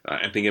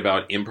 I'm thinking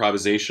about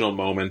improvisational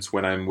moments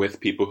when I'm with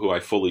people who I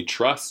fully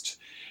trust,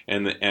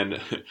 and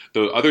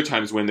the other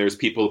times when there's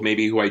people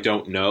maybe who I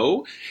don't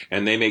know,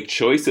 and they make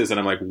choices, and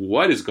I'm like,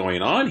 what is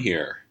going on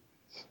here?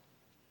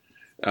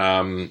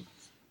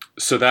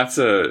 So that's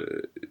a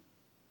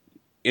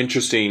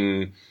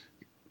interesting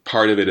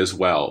part of it as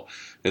well.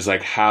 Is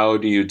like, how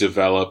do you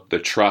develop the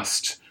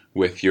trust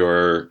with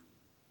your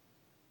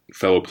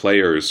fellow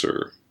players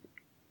or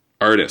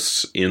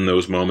artists in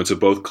those moments of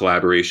both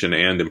collaboration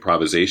and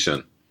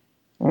improvisation?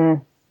 Yeah,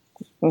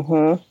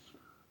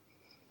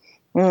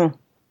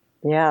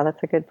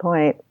 that's a good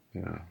point.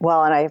 Yeah.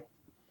 Well, and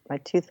my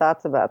two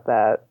thoughts about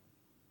that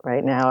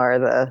right now are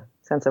the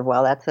sense of,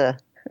 well, that's a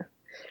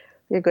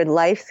good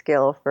life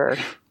skill for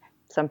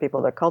some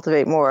people to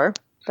cultivate more,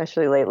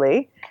 especially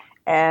lately.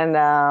 And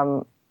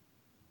the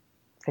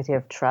idea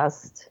of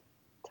trusting,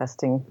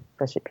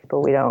 especially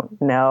people we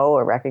don't know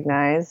or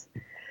recognize.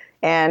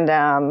 And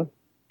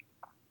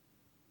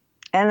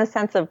the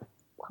sense of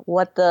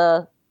what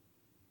the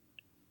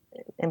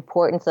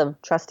importance of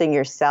trusting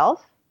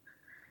yourself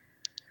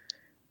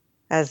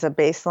as a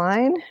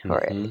baseline,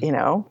 or,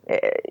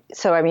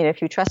 so, I mean,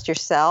 if you trust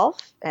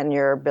yourself and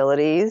your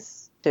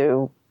abilities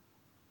to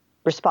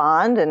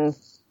respond, and,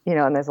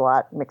 and there's a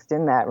lot mixed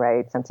in that,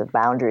 right? Sense of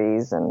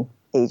boundaries and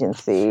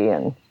agency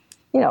and,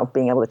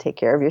 being able to take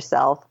care of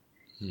yourself.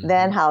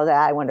 Then how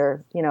that, I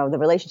wonder, the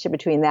relationship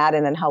between that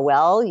and then how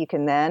well you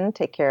can then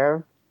take care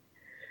of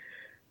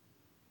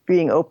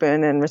being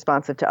open and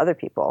responsive to other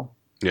people.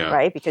 Yeah.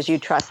 Right? Because you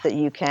trust that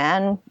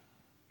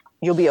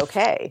you'll be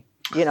okay.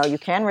 You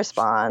can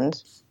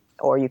respond,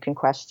 or you can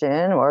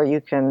question, or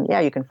you can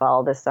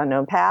follow this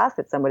unknown path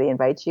that somebody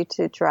invites you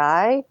to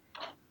try,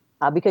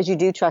 because you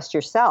do trust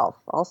yourself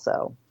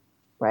also,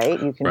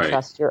 right? You can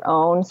trust your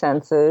own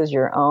senses,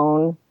 your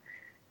own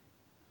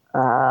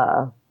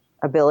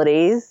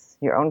abilities,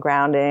 your own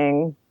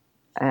grounding,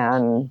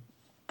 and,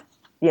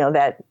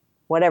 that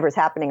whatever's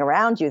happening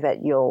around you,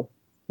 that you'll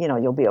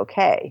be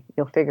okay.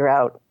 You'll figure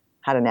out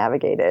how to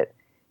navigate it,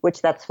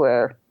 which that's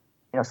where,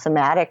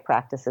 somatic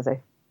practices, I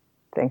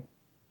think,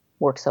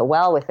 work so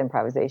well with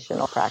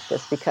improvisational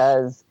practice,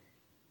 because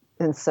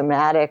in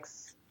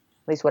somatics,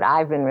 at least what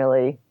I've been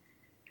really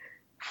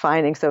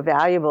finding so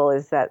valuable,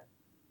 is that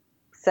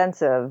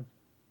sense of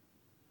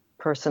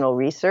personal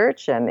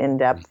research and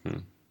in-depth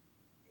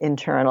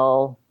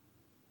internal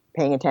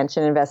paying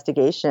attention,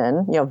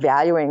 investigation,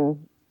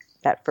 valuing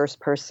that first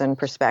person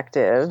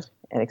perspective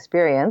and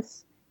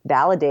experience,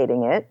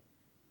 validating it,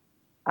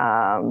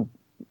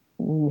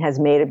 has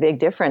made a big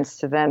difference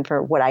to then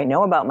for what I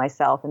know about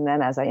myself. And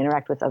then as I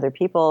interact with other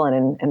people and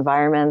in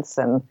environments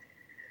and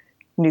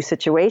new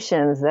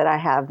situations, that I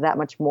have that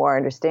much more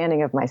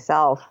understanding of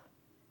myself,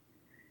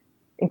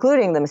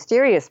 including the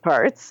mysterious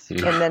parts,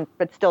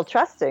 but still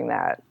trusting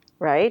that,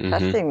 right?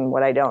 Trusting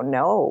what I don't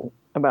know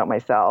about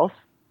myself,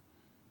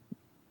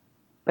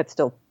 but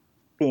still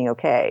being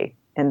okay.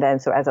 And then,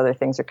 so as other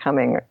things are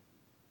coming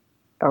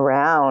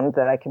around,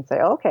 that I can say,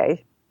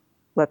 okay,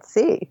 let's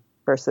see,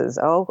 versus,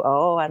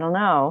 oh, I don't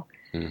know.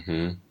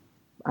 I'm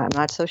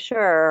not so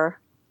sure.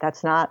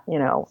 That's not,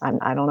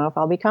 I don't know if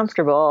I'll be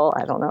comfortable.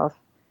 I don't know if,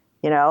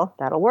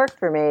 that'll work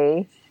for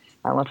me.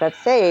 I don't know if that's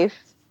safe.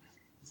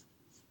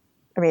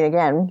 I mean,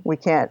 again, we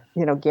can't,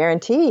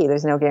 guarantee.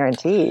 There's no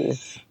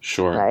guarantees.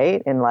 Sure.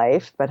 Right, in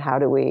life. But how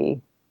do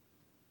we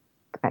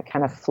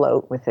kind of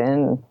float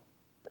within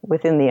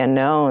the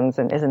unknowns?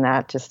 And isn't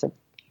that just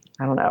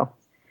kind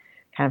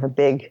of a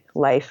big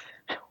life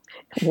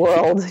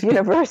world,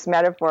 universe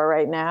metaphor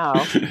right now.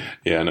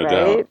 Yeah, no right?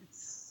 doubt.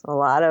 It's a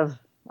lot of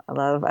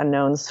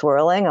unknowns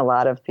swirling. A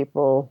lot of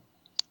people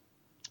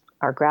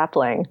are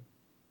grappling,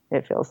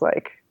 it feels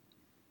like.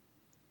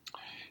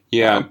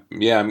 Yeah,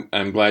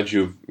 I'm glad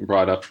you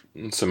brought up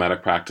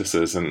somatic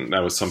practices, and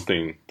that was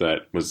something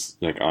that was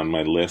like on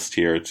my list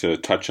here to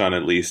touch on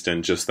at least,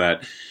 and just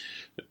that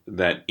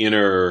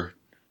inner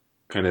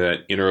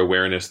that inner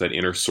awareness, that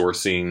inner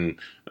sourcing,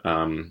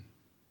 and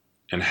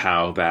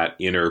how that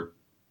inner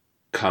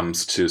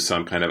comes to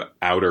some kind of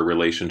outer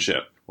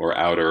relationship or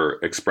outer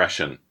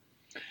expression,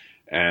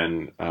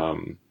 and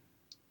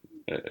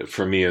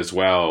for me as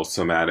well,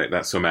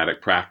 somatic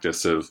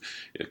practice of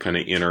kind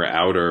of inner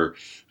outer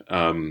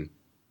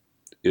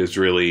is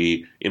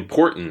really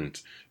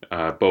important,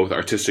 both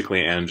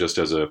artistically and just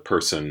as a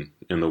person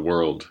in the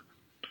world.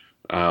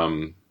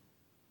 And,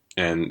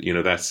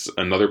 that's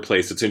another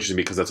place. It's interesting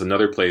because that's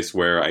another place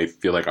where I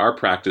feel like our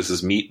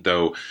practices meet,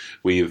 though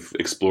we've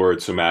explored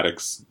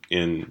somatics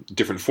in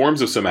different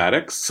forms of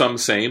somatics, some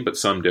same, but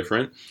some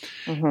different.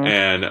 Mm-hmm.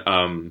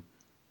 And,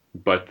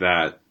 but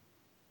that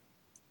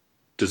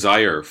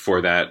desire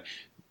for that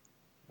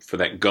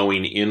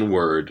going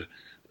inward,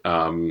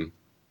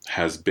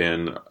 has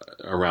been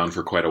around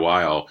for quite a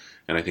while,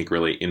 and I think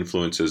really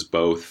influences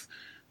both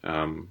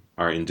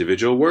our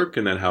individual work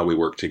and then how we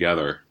work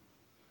together.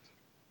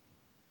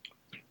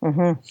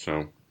 Mm-hmm.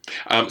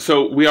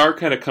 So we are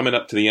kind of coming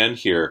up to the end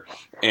here,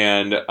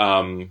 and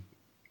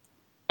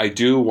I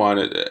do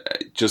want to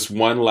just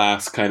one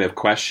last kind of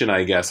question,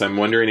 I guess. I'm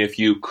wondering if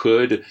you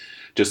could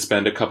just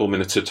spend a couple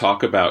minutes to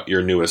talk about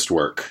your newest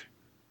work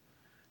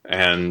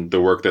and the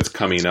work that's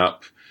coming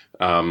up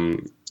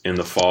in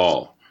the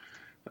fall.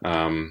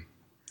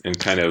 And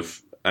kind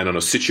of, I don't know,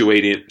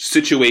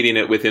 situating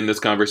it within this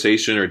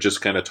conversation, or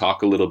just kind of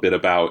talk a little bit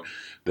about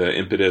the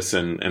impetus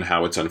and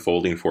how it's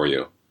unfolding for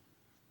you.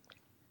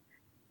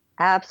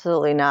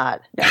 Absolutely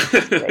not.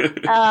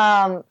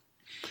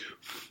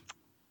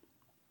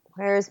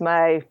 Where's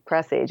my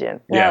press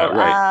agent? Yeah,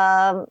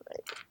 right.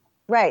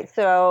 Right.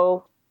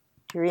 So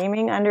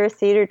Dreaming Under a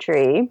Cedar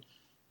Tree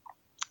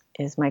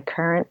is my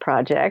current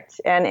project,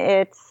 and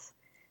it's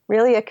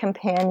really a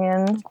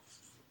companion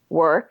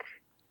work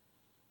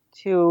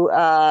to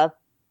a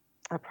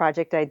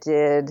project I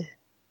did.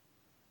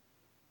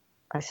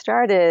 I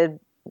started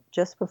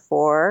just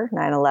before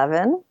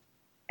 9/11,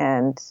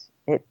 and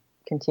it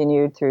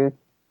continued through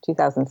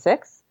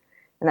 2006.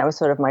 And that was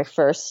sort of my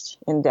first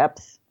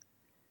in-depth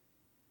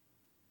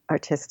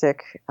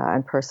artistic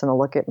and personal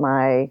look at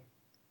my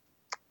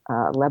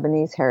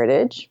Lebanese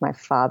heritage, my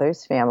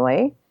father's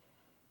family.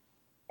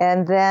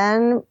 And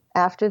then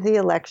after the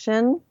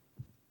election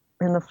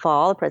in the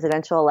fall, the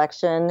presidential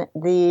election,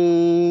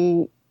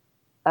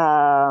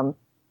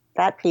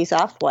 that piece,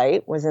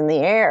 Off-White, was in the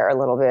air a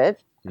little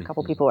bit. A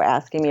couple people were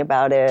asking me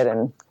about it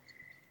and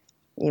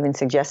even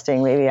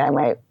suggesting maybe I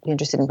might be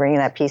interested in bringing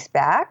that piece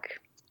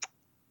back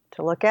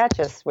to look at,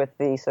 just with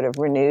the sort of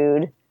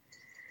renewed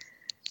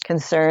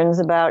concerns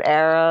about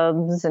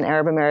Arabs and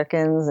Arab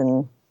Americans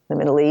and the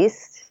Middle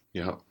East.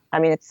 Yeah. I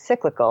mean, it's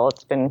cyclical.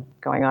 It's been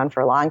going on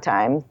for a long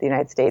time. The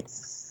United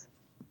States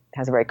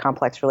has a very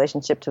complex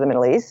relationship to the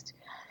Middle East.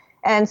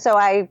 And so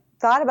I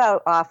thought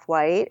about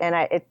Off-White, and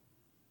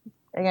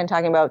again,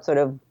 talking about sort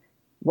of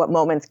what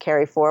moments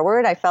carry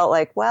forward, I felt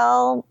like,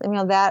 well,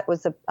 that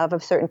was of a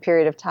certain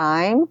period of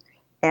time,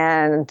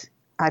 and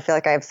I feel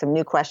like I have some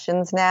new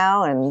questions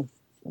now, and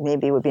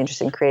maybe it would be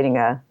interesting in creating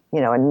a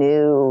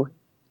new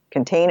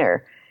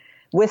container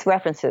with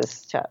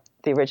references to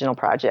the original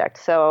project.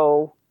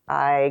 So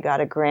I got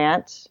a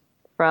grant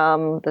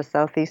from the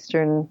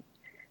Southeastern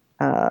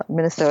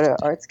Minnesota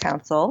Arts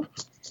Council,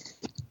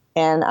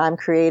 and I'm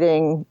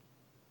creating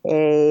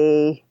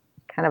a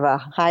kind of a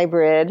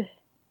hybrid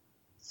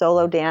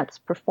solo dance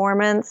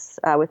performance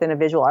within a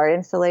visual art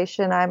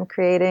installation I'm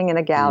creating in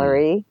a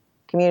gallery,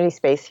 community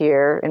space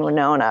here in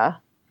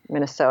Winona,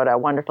 Minnesota, a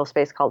wonderful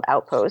space called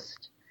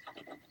Outpost,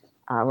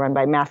 run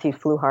by Matthew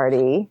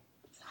Fluharty,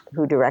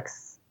 who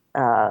directs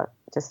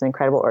just an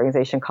incredible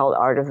organization called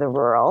Art of the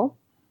Rural.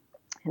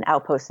 And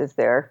Outpost is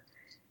their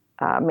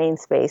main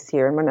space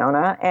here in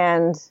Winona.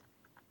 And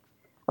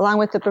along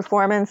with the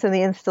performance and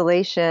the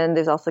installation,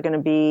 there's also going to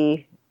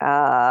be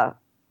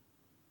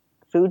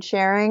food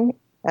sharing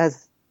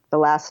as the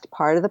last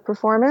part of the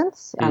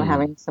performance. I'm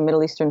having some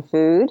Middle Eastern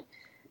food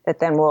that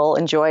then we'll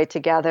enjoy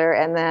together,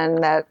 and then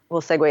that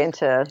will segue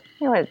into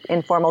an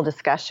informal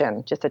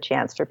discussion, just a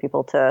chance for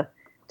people to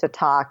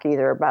talk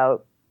either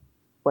about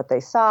what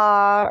they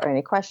saw or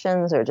any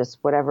questions or just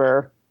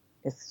whatever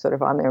is sort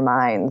of on their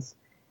minds.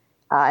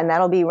 And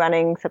that'll be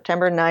running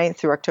September 9th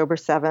through October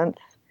 7th.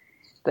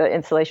 The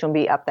installation will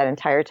be up that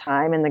entire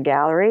time in the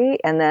gallery,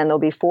 and then there'll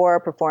be 4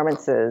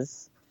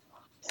 performances,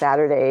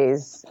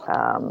 Saturdays,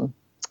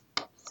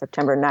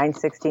 September 9,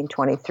 16,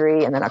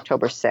 23, and then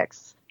October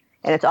 6th.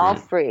 And it's all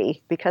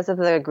free. Because of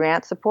the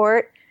grant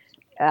support,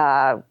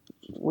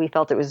 we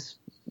felt it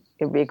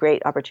would be a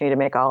great opportunity to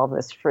make all of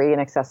this free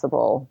and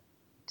accessible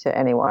to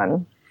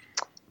anyone.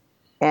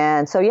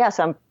 And so, yes,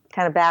 I'm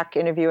kind of back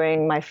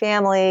interviewing my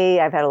family.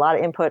 I've had a lot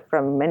of input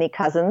from many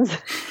cousins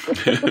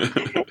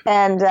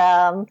and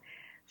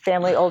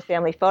old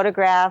family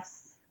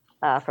photographs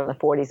from the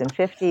 40s and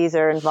 50s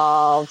are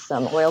involved.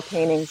 Some oil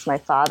paintings my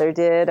father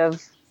did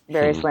of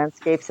various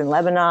landscapes in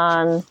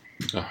Lebanon.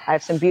 I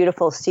have some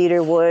beautiful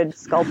cedar wood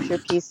sculpture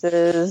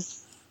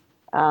pieces,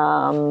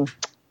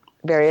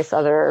 various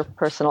other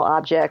personal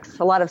objects,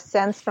 a lot of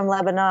scents from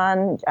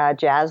Lebanon,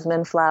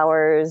 jasmine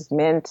flowers,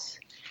 mint,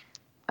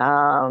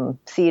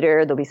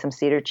 cedar. There'll be some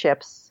cedar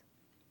chips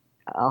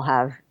I'll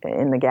have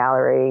in the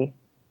gallery.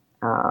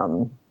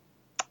 And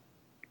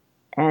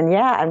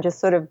yeah, I'm just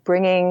sort of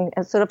bringing,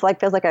 it sort of like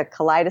feels like a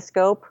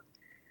kaleidoscope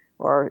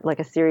or like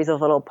a series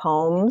of little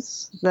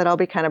poems that I'll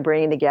be kind of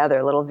bringing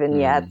together, little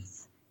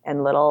vignettes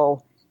and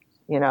little,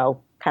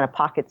 kind of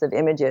pockets of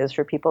images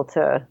for people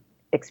to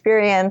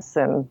experience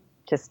and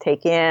just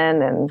take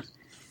in. And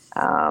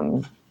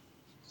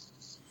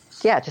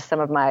just some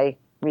of my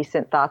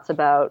recent thoughts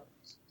about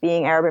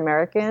being Arab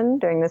American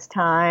during this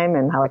time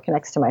and how it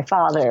connects to my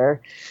father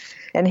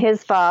and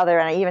his father.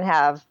 And I even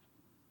have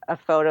a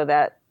photo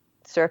that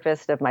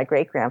surfaced of my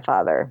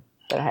great-grandfather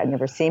that I had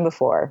never seen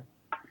before.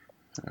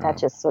 That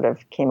just sort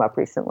of came up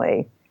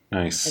recently.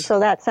 Nice. And so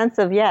that sense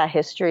of,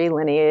 history,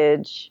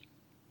 lineage,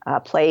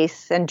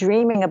 place, and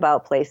dreaming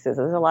about places.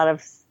 There's a lot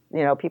of,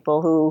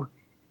 people who,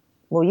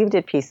 you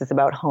did pieces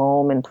about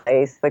home and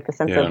place, like the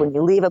sense of when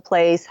you leave a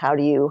place, how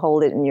do you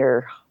hold it in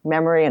your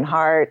memory and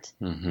heart?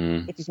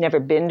 Mm-hmm. If you've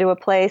never been to a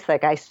place,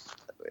 like I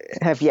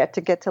have yet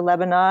to get to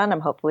Lebanon,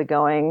 I'm hopefully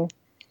going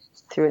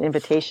through an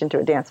invitation to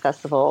a dance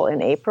festival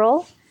in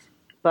April.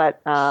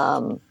 But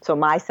so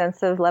my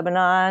sense of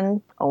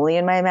Lebanon, only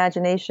in my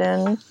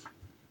imagination,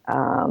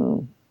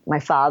 my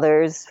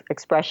father's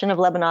expression of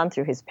Lebanon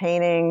through his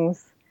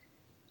paintings,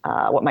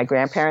 what my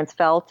grandparents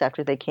felt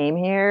after they came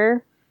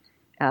here,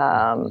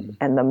 and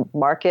the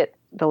market,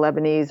 the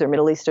Lebanese or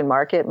Middle Eastern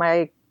market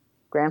my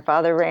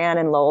grandfather ran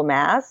in Lowell,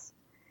 Mass,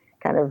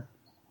 kind of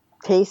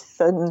tastes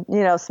and,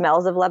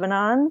 smells of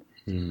Lebanon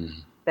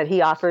that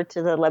he offered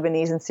to the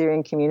Lebanese and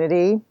Syrian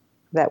community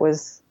that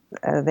was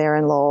there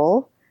in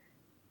Lowell.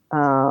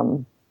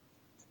 And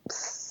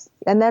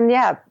then,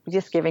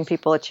 just giving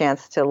people a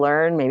chance to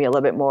learn maybe a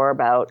little bit more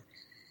about,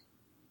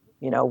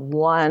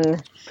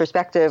 one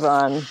perspective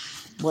on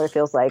what it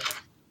feels like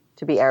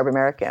to be Arab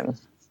American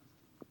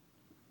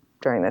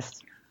during this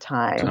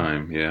time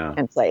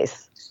and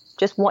place.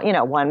 Just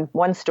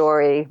one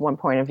story, one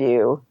point of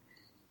view.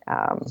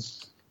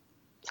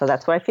 So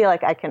that's what I feel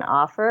like I can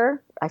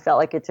offer. I felt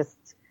like it just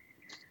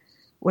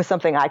was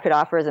something I could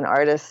offer as an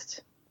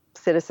artist,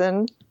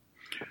 citizen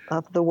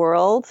of the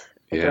world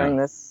during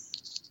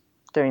this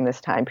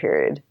time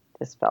period.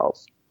 Just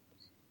felt,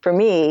 for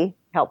me,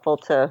 helpful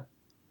to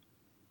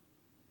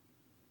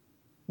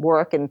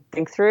work and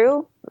think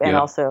through, and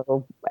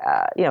also,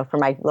 for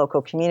my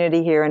local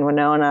community here in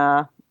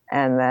Winona,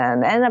 and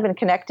I've been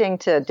connecting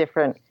to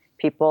different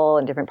people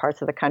in different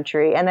parts of the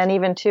country, and then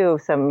even too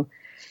some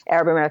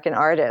Arab American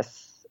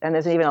artists, and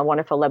there's even a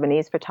wonderful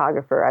Lebanese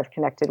photographer I've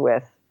connected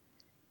with,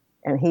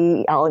 and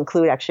I'll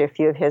include actually a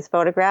few of his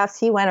photographs.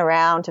 He went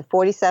around to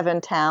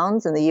 47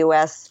 towns in the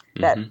U.S.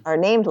 that are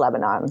named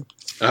Lebanon.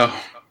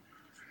 Oh.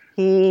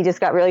 He just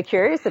got really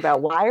curious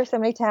about why are so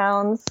many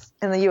towns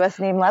in the U.S.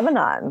 named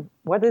Lebanon?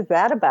 What is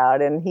that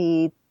about? And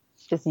he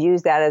just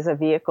used that as a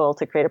vehicle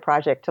to create a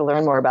project to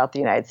learn more about the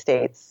United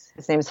States.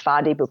 His name is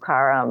Fadi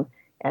Bukaram,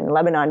 and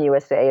Lebanon,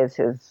 USA is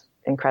his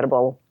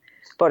incredible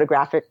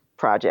photographic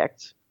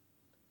project.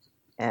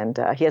 And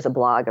he has a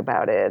blog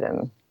about it.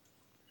 And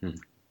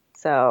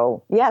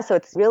so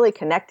it's really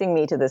connecting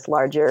me to this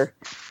larger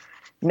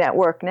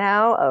network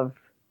now of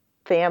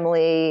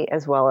family,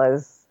 as well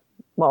as,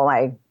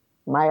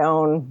 my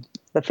own,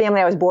 the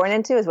family I was born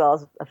into, as well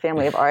as a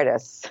family of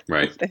artists.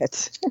 Right.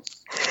 That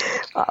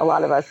a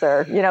lot of us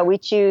are, we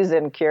choose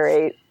and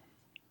curate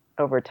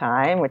over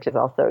time, which is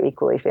also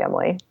equally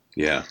family.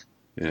 Yeah.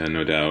 Yeah,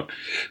 no doubt.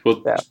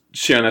 Well,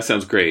 Sharon, that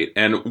sounds great.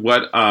 And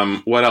what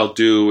I'll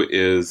do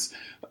is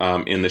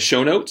in the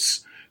show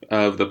notes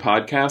of the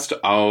podcast,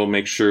 I'll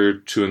make sure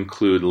to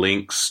include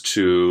links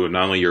to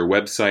not only your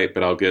website,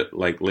 but I'll get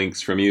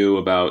links from you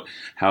about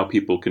how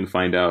people can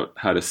find out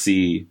how to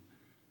see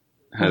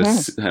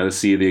to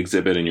see the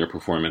exhibit and your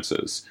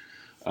performances.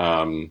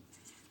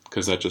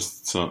 Because that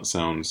just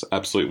sounds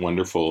absolutely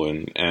wonderful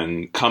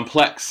and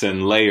complex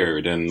and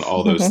layered and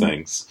all those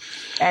things.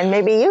 And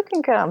maybe you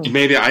can come.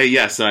 Maybe I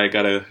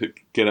gotta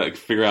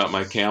figure out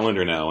my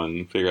calendar now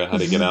and figure out how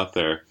to get out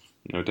there.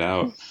 No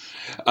doubt.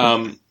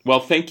 Well,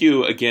 thank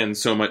you again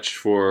so much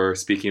for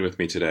speaking with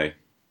me today.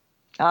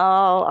 Oh,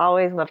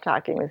 always love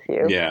talking with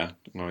you. Yeah,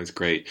 always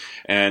great.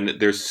 And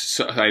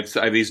I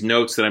have these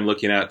notes that I'm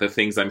looking at, the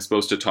things I'm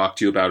supposed to talk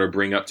to you about or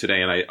bring up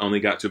today, and I only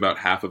got to about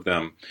half of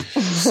them.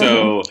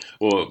 So,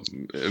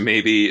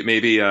 maybe in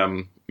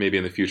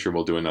the future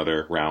we'll do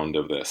another round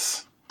of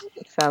this.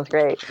 Sounds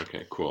great.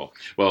 Okay, cool.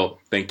 Well,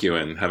 thank you,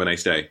 and have a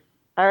nice day.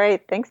 All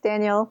right. Thanks,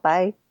 Daniel.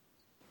 Bye.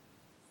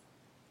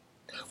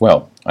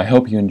 Well, I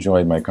hope you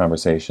enjoyed my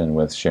conversation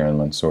with Sharon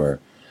Mansur.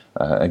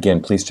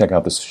 Again, please check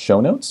out the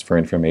show notes for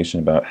information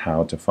about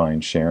how to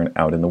find Sharon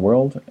out in the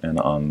world and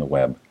on the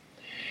web.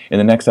 In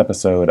the next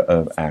episode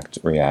of Act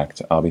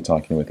React, I'll be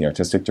talking with the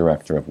artistic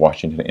director of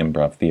Washington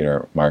Improv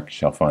Theater, Mark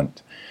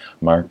Chalfant.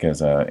 Mark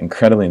is an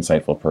incredibly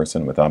insightful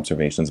person with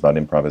observations about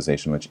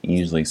improvisation which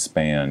easily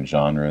span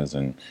genres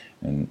and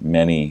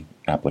many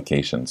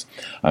applications.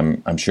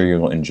 I'm sure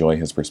you'll enjoy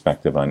his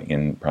perspective on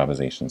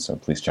improvisation, so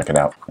please check it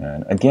out.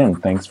 And again,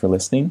 thanks for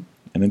listening,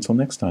 and until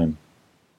next time.